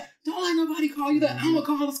you that? Don't let nobody call you that. I'm going to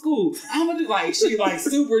call the school. I'm going to do like, she like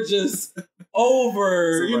super just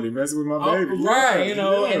over. Somebody messing with my baby. Right, you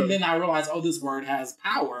know. Yeah. And then I realized, this word has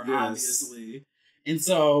power, obviously. And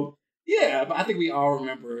so, yeah, but I think we all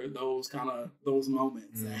remember those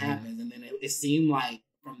moments that happened. And then it seemed like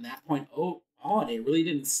from that point on, it really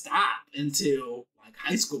didn't stop until like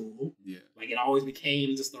high school. Yeah. Like it always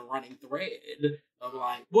became just a running thread of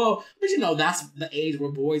like, well, but you know, that's the age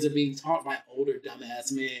where boys are being taught by older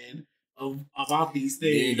dumbass men about these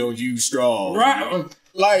things. Men don't use straws. Right.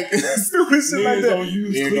 Like stupid shit like that. Don't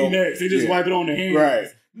use Kleenex. They just wipe it on their hands. Right.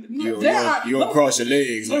 You don't cross your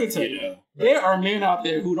legs. Let me tell you. There are men out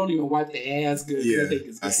there who don't even wipe their ass good. Yeah, they think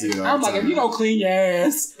it's good. I see it all I'm the like, time. if you don't clean your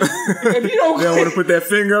ass, if you don't, they don't want to put that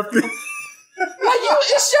finger up there.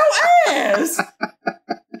 It's your ass.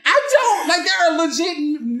 I don't like. There are legit.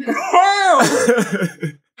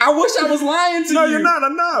 I wish I was lying to you. No, you're not. I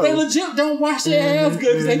know. They legit don't wash their ass good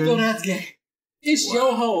because they feel that's gay. It's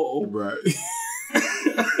your hole. Right.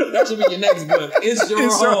 That should be your next book. It's your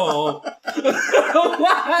hole.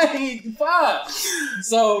 Like, fuck.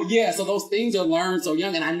 So, yeah, so those things are learned so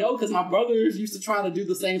young. And I know because my brothers used to try to do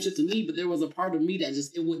the same shit to me, but there was a part of me that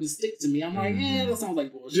just, it wouldn't stick to me. I'm like, that sounds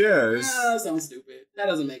like bullshit. Yeah. That sounds stupid. That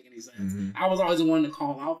doesn't make any sense. I was always the one to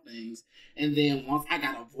call out things. And then once I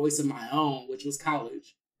got a voice of my own, which was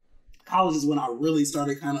college. College is when I really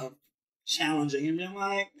started kind of challenging and being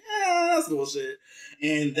like, that's bullshit.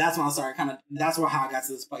 And that's when I started that's how I got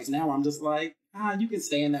to this place now where I'm just like, you can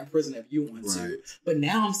stay in that prison if you want to. But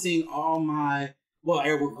now I'm seeing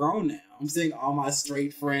we're grown now. I'm seeing all my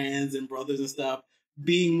straight friends and brothers and stuff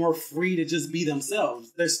being more free to just be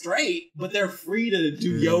themselves. They're straight, but they're free to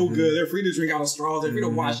do yoga. They're free to drink out of straws. They're free to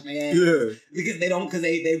wash hands. Yeah. Because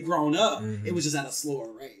they've grown up. It was just at a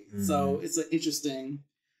slower rate. So it's an interesting,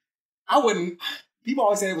 people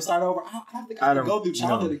always say they would start over. I don't think I could go through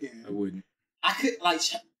childhood again. I wouldn't. I could,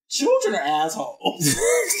 children are assholes.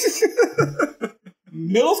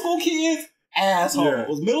 Middle school kids,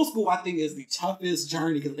 assholes. Yeah. Middle school, I think, is the toughest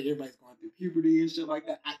journey because everybody's going through puberty and shit like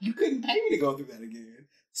that. You couldn't pay me to go through that again.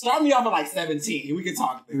 Start me off at 17. We can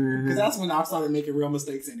talk there. Because that's when I started making real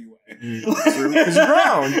mistakes anyway. Because you're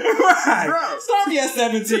grown. Right. Start me at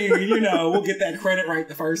 17. We'll get that credit right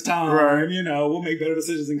the first time. Right. We'll make better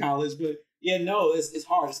decisions in college. But yeah, no, it's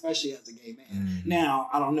hard, especially as a gay man. Now,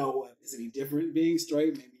 I don't know what is any different being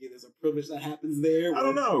straight. Maybe there's a privilege that happens there. I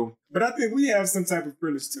don't know. But I think we have some type of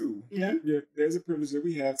privilege too. Yeah. Yeah, there's a privilege that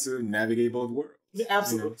we have to navigate both worlds. Yeah,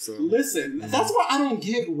 absolutely. Listen, that's why I don't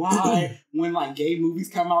get why when gay movies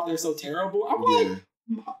come out, they're so terrible. I'm like,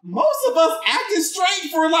 most of us acted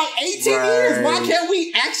straight for 18 years. Why can't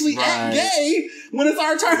we actually act gay when it's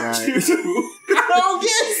our turn to? I don't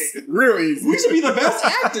get it. Real easy. We should be the best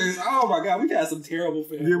actors. Oh my God, we've had some terrible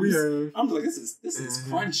films. Yeah, we have. I'm like, this is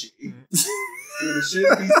crunchy. It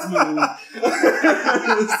should be smooth.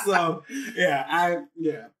 So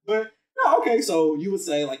but. Oh, okay, so you would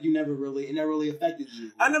say it never really affected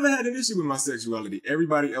you. I never had an issue with my sexuality.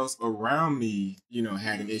 Everybody else around me,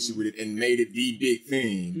 had an issue with it and made it the big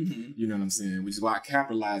thing. You know what I'm saying? Which is why I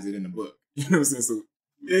capitalized it in the book. You know what I'm saying? So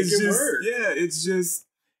it's just,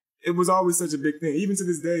 it was always such a big thing. Even to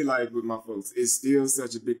this day, like with my folks, it's still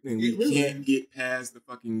such a big thing. We can't get past the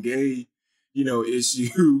fucking gay,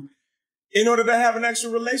 issue in order to have an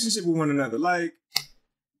actual relationship with one another. Like,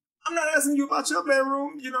 I'm not asking you about your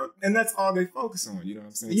bedroom, and that's all they focus on, you know what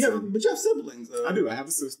I'm saying? Yeah, but you have siblings, though. I do. I have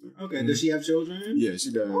a sister. Okay, Does she have children? Yeah,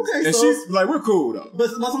 she does. Okay, and she's like, we're cool, though. But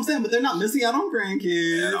that's what I'm saying, but they're not missing out on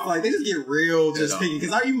grandkids. Like, they just get real just picky.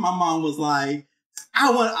 Because my mom was like,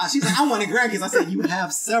 she's like, I wanted grandkids. I said, you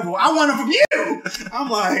have several. I want them from you. I'm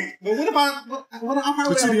like, but what about,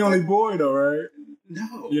 But you're the only boy, though, right?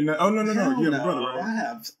 No. You're not, no. You have a brother, right? I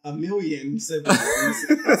have a million siblings.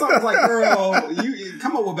 So I was like, girl, you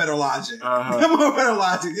come up with better logic. Come up with better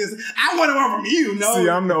logic. I want one from you, no? See,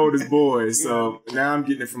 I'm the oldest boy, so now I'm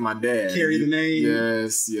getting it from my dad. Carry the name.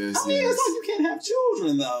 Yes. I mean, it's like you can't have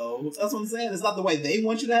children, though. That's what I'm saying. It's not the way they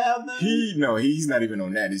want you to have them. He's not even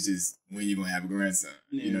on that. It's just when you're going to have a grandson.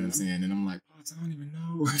 Yeah. You know what I'm saying? And I'm like, I don't even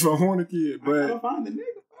know if I want a kid. But I gotta find the nigga.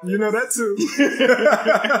 You know that too.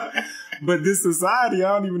 But this society, I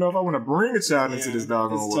don't even know if I want to bring a child into this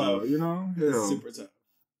doggone world. It's super tough.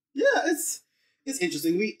 Yeah, it's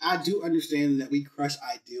interesting. I do understand that we crush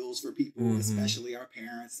ideals for people, especially our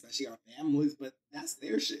parents, especially our families, but that's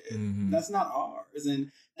their shit. That's not ours.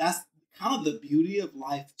 And that's kind of the beauty of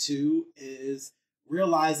life too, is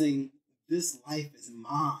realizing this life is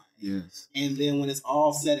mine. Yes. And then when it's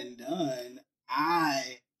all said and done,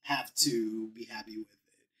 I have to be happy with it.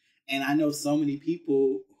 And I know so many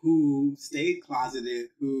people who stayed closeted,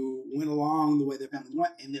 who went along the way their family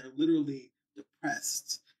went, and they're literally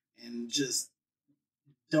depressed and just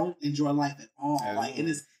don't enjoy life at all. I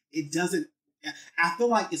feel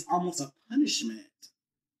like it's almost a punishment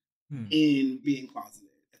in being closeted,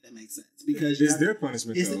 if that makes sense. Because it's their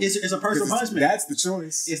punishment. It's a personal punishment. That's the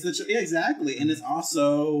choice. Exactly. And it's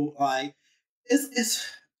also like,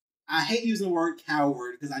 I hate using the word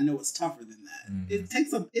coward because I know it's tougher than that. It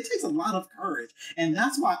takes a lot of courage, and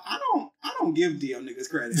that's why I don't give DL niggas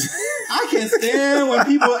credit. I can't stand when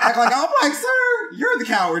people act like I'm like, sir, you're the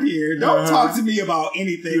coward here. Don't talk to me about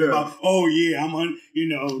anything about I'm on.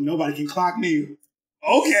 Nobody can clock me.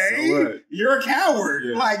 Okay, so you're a coward.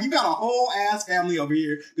 Yeah. Like, you got a whole ass family over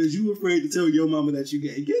here because you afraid to tell your mama that you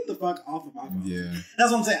gay. Get the fuck off of my phone. Yeah,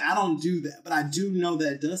 that's what I'm saying. I don't do that, but I do know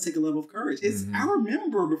that it does take a level of courage. I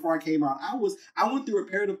remember before I came out, I went through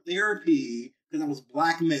reparative therapy because I was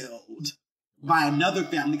blackmailed by another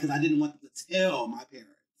family because I didn't want them to tell my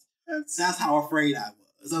parents. That's how afraid I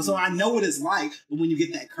was. So I know what it's like, but when you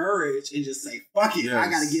get that courage and just say, fuck it, I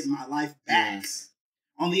got to get my life back. Yes.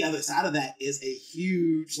 On the other side of that is a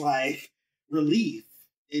huge, relief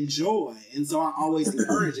and joy. And so I always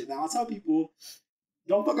encourage it. Now, I tell people,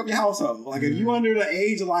 don't fuck up your household. If you under the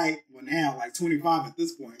age of, 25 at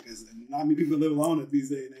this point, because not many people live alone at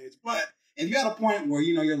these day and age. But if you're at a point where,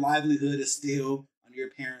 your livelihood is still under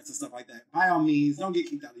your parents and stuff like that, by all means, don't get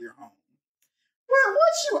kicked out of your home. Well,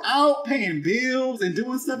 once you out paying bills and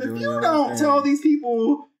doing stuff, if you don't tell these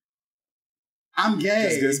people, I'm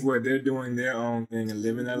gay. Because guess what? They're doing their own thing and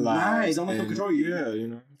living their lives. Right, don't let them control you. Yeah,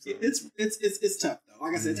 So. It's tough though.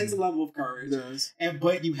 Like I said, it takes a level of courage. It does.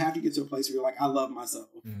 But you have to get to a place where you're like, I love myself.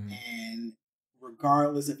 And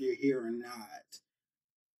regardless if you're here or not,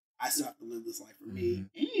 I still have to live this life for me.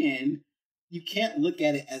 And you can't look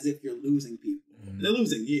at it as if you're losing people. They're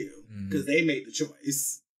losing you because they made the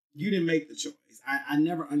choice. You didn't make the choice. I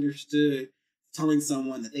never understood telling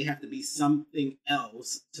someone that they have to be something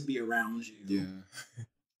else to be around you. Yeah.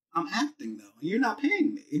 I'm acting though. You're not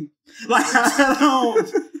paying me. I don't.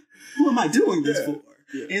 Who am I doing this for?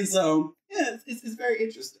 Yeah. And so, it's very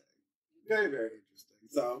interesting. Very, very interesting.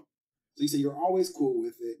 So you say you're always cool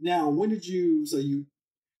with it. Now,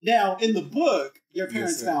 now in the book, your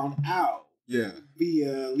parents found out. Yeah.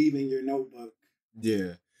 Via leaving your notebook.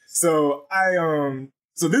 Yeah. So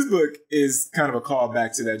So this book is kind of a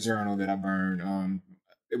callback to that journal that I burned.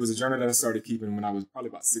 It was a journal that I started keeping when I was probably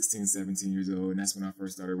about 16, 17 years old. And that's when I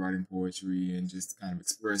first started writing poetry and just kind of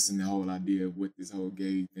expressing the whole idea of what this whole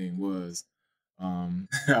gay thing was.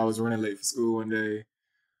 I was running late for school one day.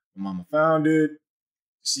 My mama found it.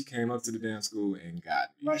 She came up to the damn school and got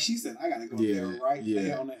me. Right, she said, I gotta go there right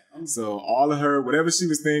now. So all of her, whatever she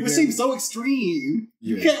was thinking. It seems so extreme.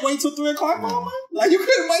 Yeah. You can't wait till 3 o'clock, mama? You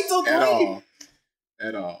couldn't wait till 3?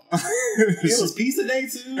 At all. It was pizza day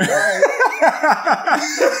too.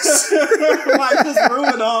 Just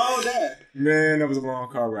ruined all that. Man, that was a long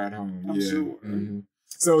car ride home. I'm sure.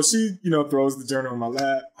 So she, throws the journal in my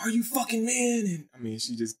lap. Are you fucking man? And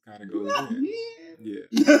she just kind of goes in. Man. Yeah.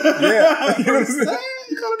 Yeah. You know what I'm saying?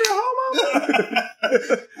 You calling me a homo?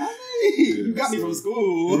 You got me from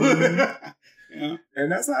school. Yeah.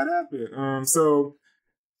 And that's how it happened. So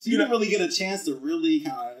So you didn't really get a chance to really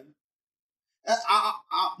kind of...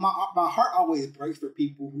 my heart always breaks for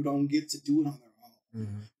people who don't get to do it on their own.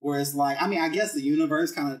 Mm-hmm. Where it's like, I mean, I guess the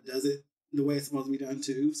universe kind of does it the way it's supposed to be done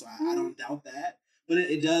too, so I don't doubt that. But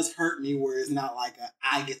it does hurt me where it's not like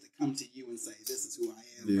I get to come to you and say, this is who I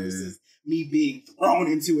am, versus me being thrown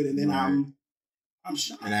into it and then I'm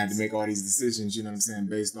shocked. And I had to make all these decisions, you know what I'm saying,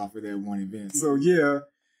 based off of that one event. So yeah,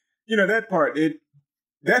 you know, that part,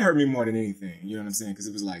 that hurt me more than anything, you know what I'm saying? Because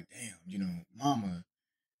it was like, damn, you know, mama,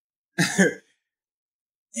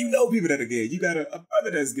 you know people that are gay. You got a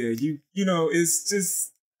brother that's gay. You know, it's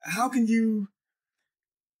just, how can you,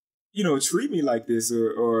 you know, treat me like this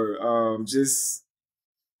or just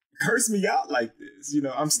curse me out like this? You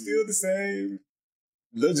know, I'm still the same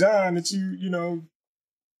Lil John that you know,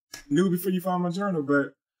 knew before you found my journal,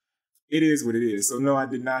 but it is what it is. So no, I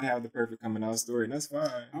did not have the perfect coming out story, and that's fine.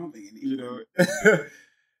 I don't think any. You know,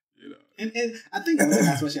 you know. And I think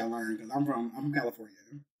that's what I learned, because I'm from California,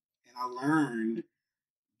 and I learned,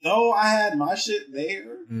 though I had my shit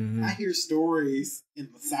there, I hear stories in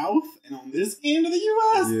the South and on this end of the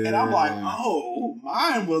U.S., and I'm like, oh,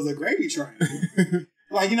 mine was a gravy train.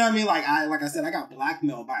 Like, you know what I mean? Like I said, I got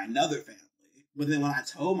blackmailed by another family. But then when I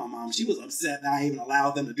told my mom, she was upset that I even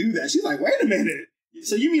allowed them to do that. She's like, wait a minute.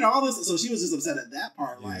 So you mean all this? So she was just upset at that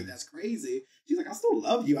part. Like, that's crazy. She's like, I still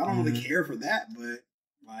love you. I don't really care for that, but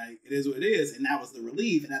like, it is what it is. And that was the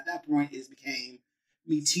relief. And at that point, it became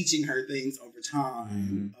me teaching her things over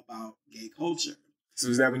time about gay culture. So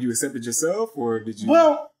is that when you accepted yourself, or did you?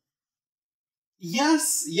 Well,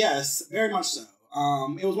 yes, very much so.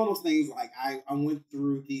 It was one of those things, like, I went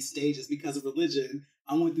through these stages because of religion.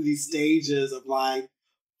 I went through these stages of like,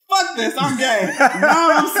 fuck this, I'm gay.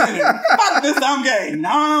 Now I'm sinning. Fuck this, I'm gay.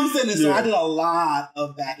 Now I'm sinning. So I did a lot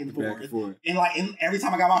of back and forth. And like, every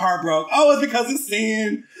time I got my heart broke, oh, it's because it's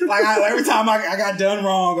sin. Like, every time I got done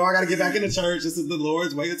wrong, I got to get back into church. This is the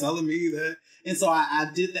Lord's way of telling me that. And so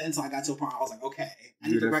I did that until I got to a point where I was like, okay, I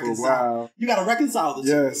need to reconcile. You got to reconcile the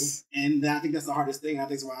two. And I think that's the hardest thing. I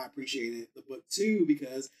think that's why I appreciated the book too,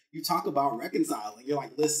 because you talk about reconciling. You're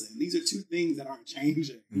like, listen, these are two things that aren't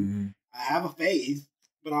changing. I have a faith,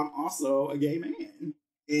 but I'm also a gay man.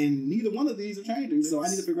 And neither one of these are changing. So I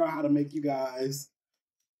need to figure out how to make you guys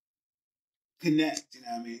connect, you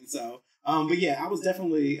know what I mean? So, but yeah, I was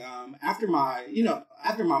definitely, after my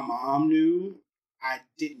mom knew, I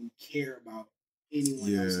didn't care about anyone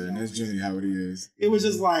else. Yeah, and that's generally how it is. It was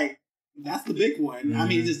just like, that's the big one. I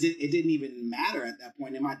mean, it didn't even matter at that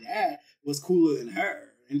point. And my dad was cooler than her.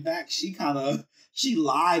 In fact, she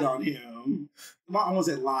lied on him. Well, I won't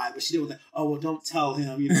say lied, but she did with that. Oh, well, don't tell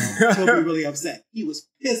him, you know, he'll be really upset. He was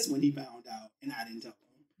pissed when he found out, and I didn't tell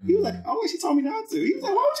him. He was like, oh, she told me not to. He was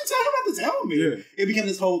like, why would you tell him not to tell me? Yeah. It became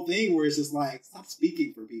this whole thing where it's just like, stop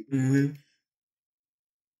speaking for people. Like,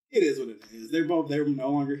 it is what it is. They're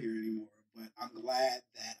no longer here anymore. But I'm glad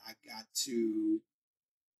that I got to...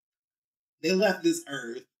 They left this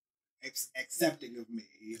earth accepting of me.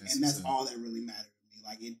 And that's all that really mattered to me.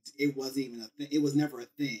 Like, it wasn't even a thing. It was never a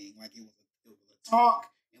thing. Like, it was a talk,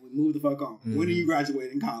 and we moved the fuck on. When are you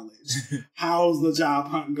graduating college? How's the job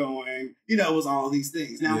hunt going? You know, it was all these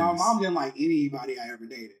things. Now, my mom didn't like anybody I ever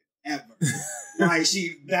dated. Ever. Like,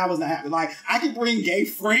 that was not happening. Like, I could bring gay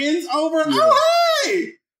friends over. Yeah. Oh,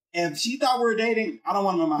 hey! If she thought we were dating, I don't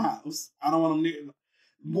want them in my house. I don't want them near.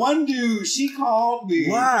 One dude, she called me.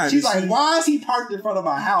 Why? She's like, why is he parked in front of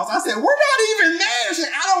my house? I said, we're not even there. She's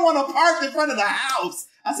like, I don't want to park in front of the house.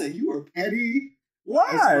 I said, you were petty.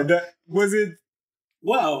 Why? Was it?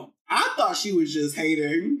 Well, I thought she was just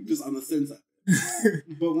hating, just on the sense of it.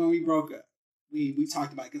 But when we broke up, we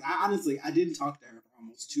talked about it. Because I didn't talk to her for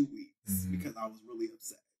almost 2 weeks because I was really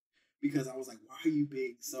upset. Because I was like, why are you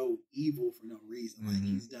being so evil for no reason? Like,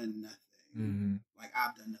 he's done nothing. Like,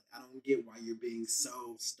 I've done nothing. I don't get why you're being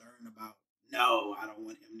so stern about, no, I don't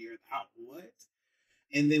want him near the house. What?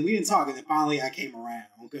 And then we didn't talk. And then finally I came around.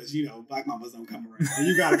 Because, you know, black mamas don't come around. And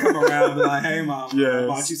you got to come around and be like, hey, mama, I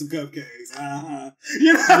bought you some cupcakes.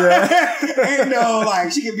 You know? Ain't no,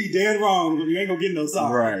 like, she can be dead wrong. You ain't going to get no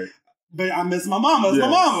song. Right. But I miss my mama. It's my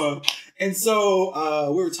mama. And so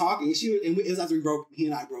we were talking. It was after he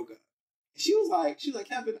and I broke up. She was like,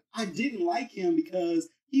 Kevin, I didn't like him because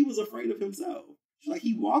he was afraid of himself. She's like,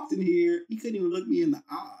 he walked in here, he couldn't even look me in the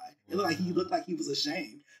eye. It looked like he was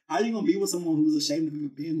ashamed. How are you gonna be with someone who's ashamed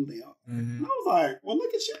of being who they are? And I was like, well,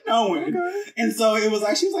 look at you knowing. Okay. And so it was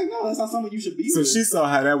like, she was like, no, that's not someone you should be with. So she saw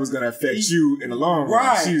how that was gonna affect you in the long run.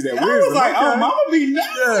 Right. She was that wisdom. I was like, oh, mama be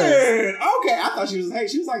nothing. Okay. I thought she was, hey,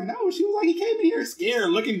 she was like, no. She was like, he came in here scared,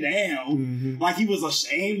 looking down. Like he was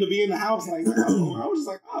ashamed to be in the house. Like, no. I was just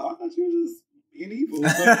like, oh, I thought you were just being evil.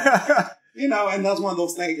 You know, and that's one of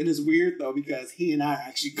those things. And it's weird though, because he and I are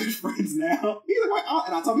actually good friends now. He's like, oh,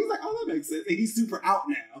 and I told him, he's like, oh, that makes sense. And he's super out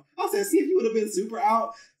now. I said, see, if you would have been super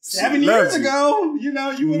out 7 years ago, you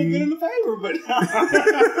know, you would have been in the favor.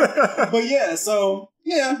 But yeah, so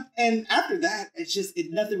yeah. And after that,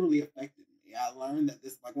 nothing really affected me. I learned that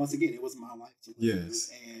this, like, once again, it was my life to live. Yes.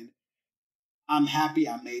 And I'm happy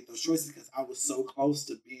I made those choices because I was so close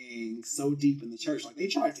to being so deep in the church. Like, they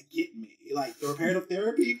tried to get me, like, the reparative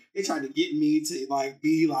therapy, they tried to get me to, like,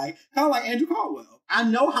 be like, kind of like Andrew Caldwell. I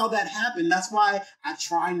know how that happened. That's why I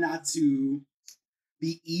try not to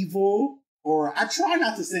be evil, or I try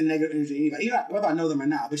not to send negative energy to anybody, even whether I know them or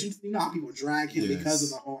not. But you know how people drag him because of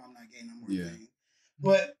the whole I'm not gay no more thing.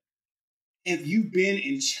 But if you've been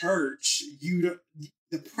in church,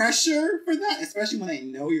 the pressure for that, especially when they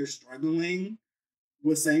know you're struggling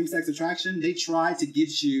with same-sex attraction, they try to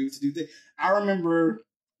get you to do things. I remember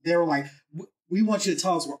they were like, we want you to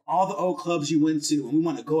tell us where all the old clubs you went to, and we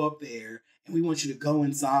want to go up there, and we want you to go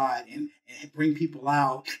inside and bring people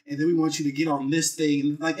out, and then we want you to get on this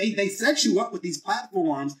thing. Like, they set you up with these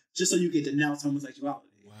platforms just so you can denounce homosexuality.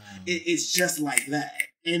 Wow. It's just like that.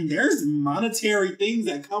 And there's monetary things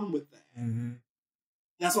that come with that. Mm-hmm.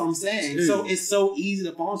 That's what I'm saying. Dude. So it's so easy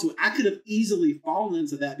to fall into it. I could have easily fallen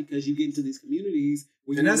into that because you get into these communities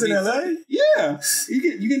where and that's in LA? Yeah. You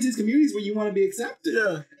get into these communities where you want to be accepted.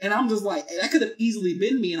 Yeah. And I'm just like, that could have easily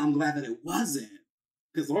been me, and I'm glad that it wasn't.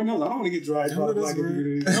 Because Lord knows I don't want to get dragged by the black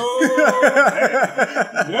community.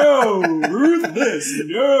 No, ruthless.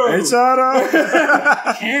 No.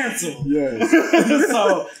 HR cancel. Yes.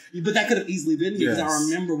 So, but that could have easily been me because I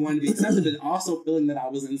remember wanting to be accepted, but also feeling that I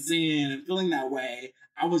was in sin and feeling that way.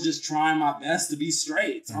 I was just trying my best to be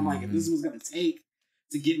straight. So I'm like, if this was going to take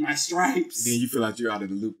to get my stripes. Then you feel like you're out of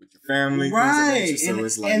the loop with your family. Right. So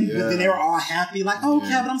it's like, but then they were all happy. Like, oh,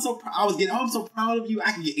 Kevin, I'm so proud of you.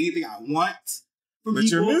 I can get anything I want. But people.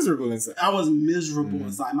 You're miserable inside. I was miserable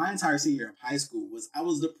inside. My entire senior year of high school I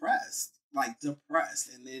was depressed. Like,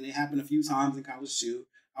 depressed. And then it happened a few times in college too.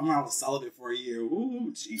 I remember I was celibate for a year.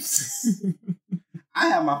 Ooh, Jesus. I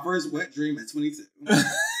had my first wet dream at 22.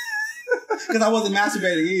 Because I wasn't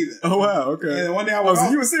masturbating either. Oh, wow. Okay. And one day so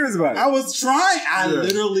you were serious about it? I was trying. I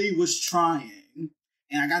literally was trying.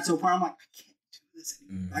 And I got to a point, I'm like, I can't do this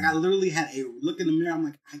anymore. Like, I literally had a look in the mirror. I'm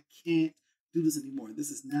like, I can't do this anymore. This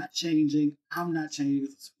is not changing. I'm not changing.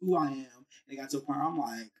 This is who I am. And it got to a point where I'm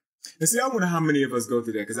like... And see, I wonder how many of us go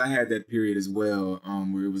through that, because I had that period as well,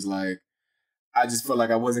 where it was like, I just felt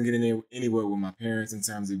like I wasn't getting anywhere with my parents in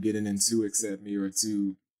terms of getting them to accept me or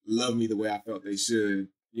to love me the way I felt they should,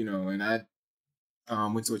 you know, and I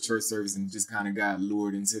went to a church service and just kind of got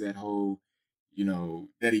lured into that whole, you know,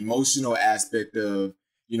 that emotional aspect of,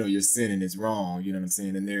 you know, you're sinning, it's wrong, you know what I'm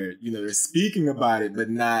saying? And they're speaking about it, but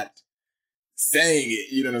not saying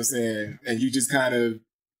it, you know what I'm saying? And you just kind of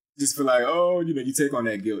just feel like, oh, you know, you take on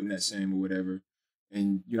that guilt and that shame or whatever.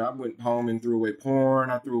 And, you know, I went home and threw away porn.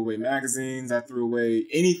 I threw away magazines. I threw away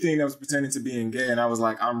anything that was pretending to being gay. And I was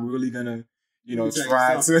like, I'm really going to, you know,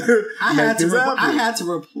 try to I had to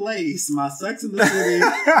replace my Sex in the City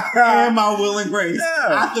and my Will and Grace. Yeah.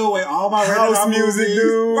 I threw away all my house music,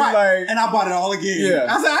 dude. Right. Like, and I bought it all again. Yeah.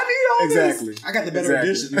 I said, I need all this. I got the better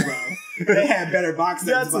edition, bro. They had better box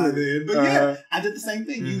sets by then. But yeah, I did the same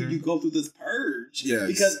thing. You go through this purge. Yes.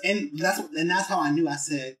 Because that's how I knew. I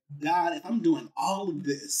said, God, if I'm doing all of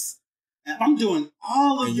this, if I'm doing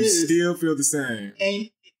all of and this, you still feel the same.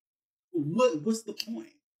 And what's the point?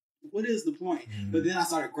 What is the point? Mm-hmm. But then I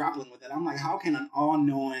started grappling with it. I'm like, how can an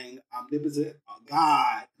all-knowing, omnipotent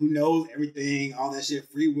God who knows everything, all that shit,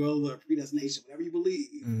 free will or predestination, whatever you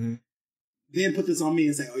believe, then put this on me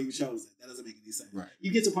and say, oh, you chose it. That doesn't make any sense. Right.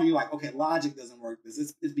 You get to a point, you're like, okay, logic doesn't work.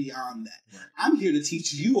 It's beyond that. Right. I'm here to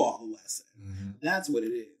teach you all the lesson. Mm-hmm. That's what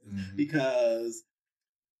it is. Mm-hmm. Because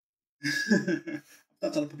I'm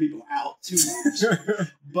not trying to put people out too much.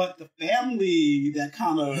 But the family that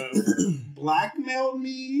kind of blackmailed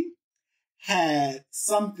me had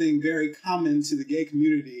something very common to the gay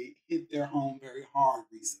community hit their home very hard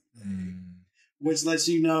recently. Mm. Which lets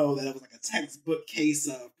you know that it was like a textbook case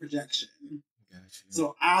of projection. Gotcha.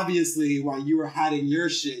 So obviously, while you were hiding your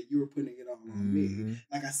shit, you were putting it on me.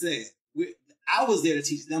 Like I said, I was there to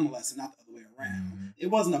teach them a lesson, not the other way around. Mm-hmm. It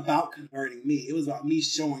wasn't about converting me. It was about me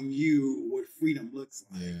showing you what freedom looks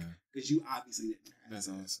like. Because you obviously didn't have That's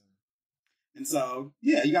awesome. And so,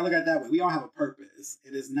 yeah, you got to look at it that way. We all have a purpose.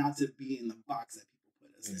 It is not to be in the box that people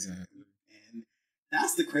put us in. And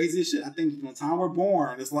that's the craziest shit. I think from the time we're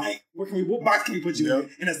born, it's like, what box can we put you in?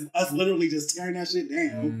 And it's us literally just tearing that shit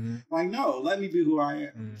down. Like, no, let me be who I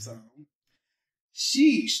am. So,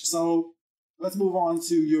 sheesh. So, let's move on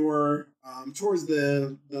to your towards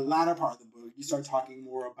the latter part of the book. You start talking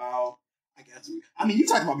more about, I guess. I mean, you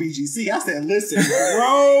talked about BGC. I said, listen,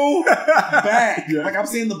 roll back. Yeah. Like I'm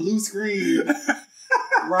seeing the blue screen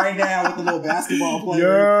right now with the little basketball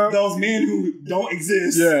player. Yeah. Those men who don't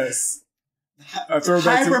exist. Yes.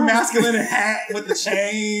 Hyper masculine hat with the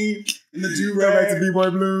chain and the do-rag. Back to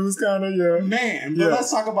B-Boy Blues, kind of, yeah. Man, but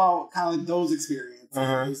let's talk about kind of like those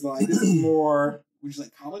experiences. Like, this is more, would you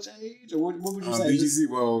say college age? Or what would you say? BGC,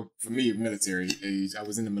 well, for me, military age. I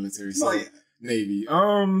was in the military, so Navy.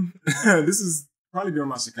 This is probably during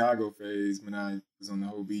my Chicago phase when I was on the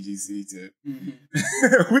whole BGC tip.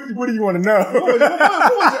 Mm-hmm. what do you want to know?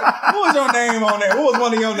 What was your name on there? What was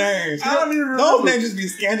one of your names? I don't even remember. Those names just be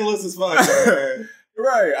scandalous as fuck.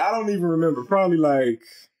 Right. I don't even remember. Probably like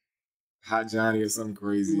Hot Johnny or something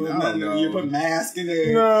crazy. I don't know. You put mask in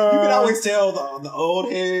there. No. You can always tell the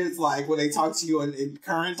old heads, like when they talk to you in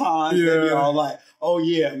current times, they be all like, oh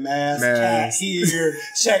yeah, mask. Cat here,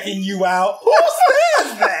 checking you out. Who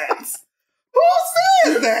says that? Who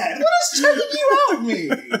says that? What does checking you out mean?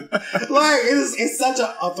 Like, it's such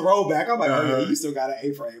a throwback. I'm like, oh yeah, you still got an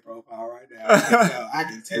A for A profile right now. I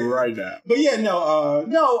can tell. Right now. But yeah,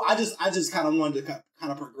 no, I just kind of wanted to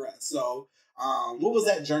kind of progress. So, what was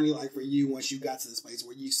that journey like for you once you got to this place?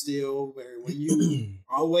 Were you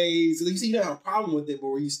always, you see you didn't have a problem with it, but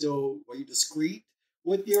were you discreet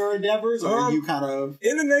with your endeavors, or were you kind of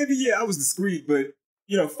in the Navy? Yeah, I was discreet, but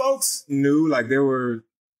folks knew, like, there were.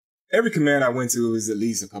 Every command I went to was at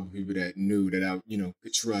least a couple people that knew that I,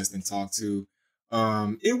 could trust and talk to.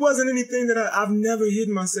 It wasn't anything that I've never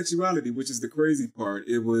hidden my sexuality, which is the crazy part.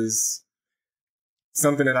 It was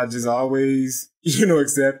something that I just always,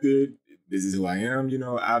 accepted. This is who I am.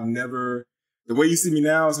 I've never, the way you see me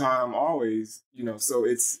now is how I'm always, so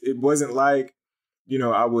it wasn't like,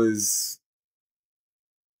 I was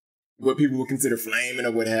what people would consider flaming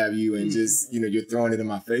or what have you. And just, you're throwing it in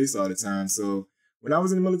my face all the time. So, when I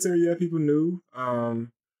was in the military, yeah, people knew. I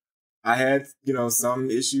had,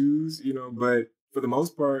 some issues, but for the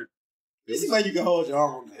most part, it seems like you can hold your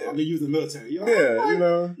own. I mean, you was in the military. You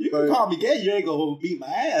can call me gay. You ain't gonna beat my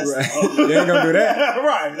ass. Right. You ain't gonna do that.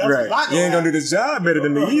 Right. That's right. You ain't gonna do this job better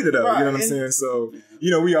than me either, though. Right. You know what I'm saying? So,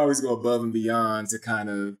 we always go above and beyond to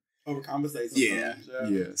kind of overcompensate. Yeah.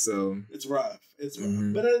 So it's rough.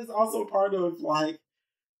 But it's also part of, like,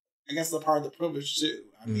 I guess, a part of the privilege too.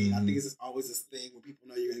 I mean, I think it's always this thing when people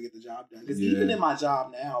know you're going to get the job done. Because even in my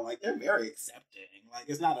job now, like, they're very accepting. Like,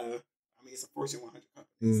 it's a Fortune 100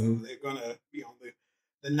 company. So they're going to be on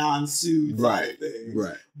the non-sued side of things.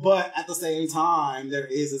 Right. But at the same time, there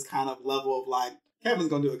is this kind of level of, like, Kevin's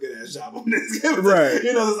going to do a good ass job on this. Right.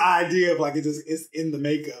 This idea of, like, it's in the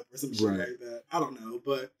makeup or some shit like that. I don't know.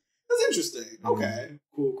 But that's interesting. Okay.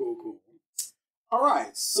 Cool. All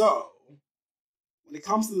right. So, when it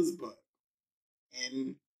comes to this book,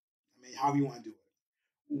 and however you want to do it,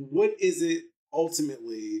 what is it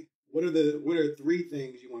ultimately? What are three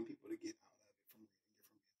things you want people to get out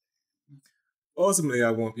of it? Ultimately,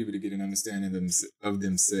 I want people to get an understanding of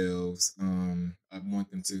themselves. I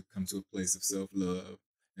want them to come to a place of self-love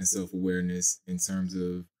and self-awareness in terms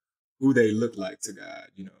of who they look like to God.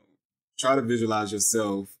 Try to visualize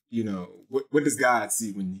yourself. What does God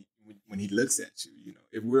see when he looks at you?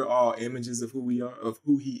 If we're all images of who we are, of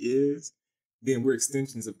who he is, then we're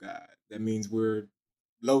extensions of God. That means we're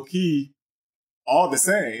low-key all the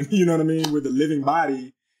same. You know what I mean? We're the living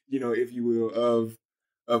body, if you will,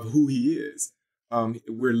 of who he is.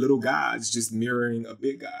 We're little gods just mirroring a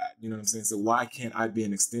big God. You know what I'm saying? So why can't I be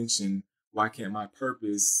an extension? Why can't my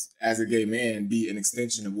purpose as a gay man be an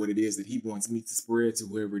extension of what it is that he wants me to spread to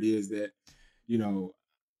whoever it is that,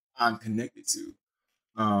 I'm connected to?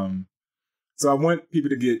 So I want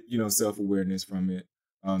people to get, self-awareness from it.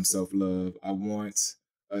 Self-love. I want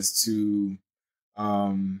us to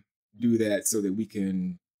do that so that we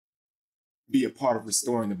can be a part of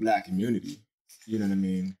restoring the Black community. You know what I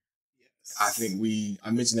mean? Yes. I think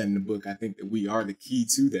I mentioned that in the book. I think that we are the key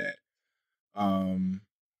to that.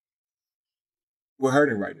 We're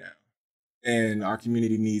hurting right now, and our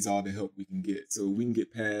community needs all the help we can get. So we can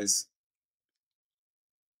get past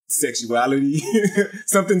sexuality,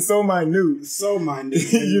 something so minute.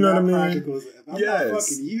 You know what I mean? Practical. If I'm not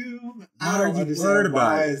fucking you, I don't understand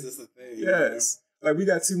why is this a thing. Yes. Like, we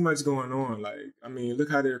got too much going on. Like,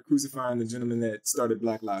 look how they're crucifying the gentleman that started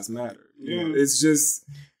Black Lives Matter. You know? It's just...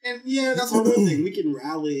 And that's one thing. We can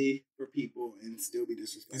rally for people and still be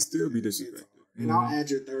disrespectful. And I'll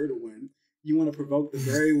add your third one. You want to provoke the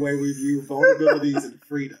very way we view vulnerabilities and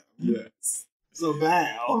freedom. Yes. So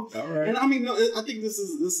bow. All right. And I mean, no, I think this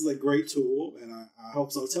is a great tool, and I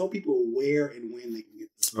hope so. Tell people where and when they can get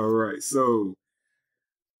this. All right. So,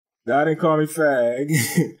 God Ain't Call Me Fag.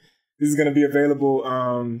 This is going to be available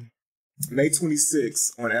May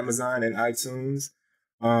 26th on Amazon and iTunes.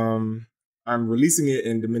 I'm releasing it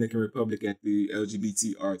in Dominican Republic at the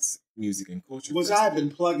LGBT Arts, Music, and Culture Which Festival. I've been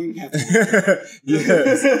plugging heavily.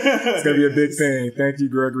 Yes. It's going to be a big thing. Thank you,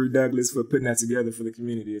 Gregory Douglas, for putting that together for the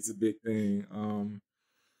community. It's a big thing.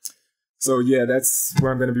 So, yeah, that's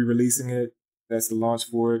where I'm going to be releasing it. That's the launch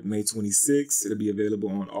for it, May 26th. It'll be available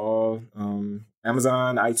on all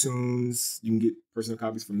Amazon, iTunes. You can get personal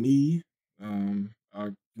copies from me.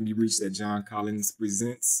 Can be reached at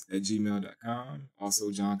johncollinspresents@gmail.com.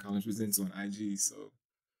 Also, John Collins Presents on IG. So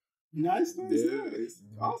Nice.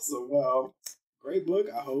 Awesome. Well, great book.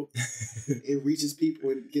 I hope it reaches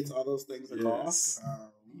people and gets all those things across.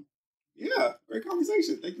 Yes. Great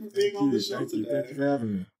conversation. Thank you for being on the show today. Thank you for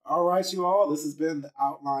having me. All right, you all. This has been the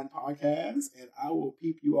Outline Podcast, and I will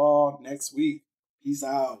peep you all next week. Peace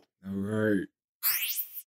out. All right.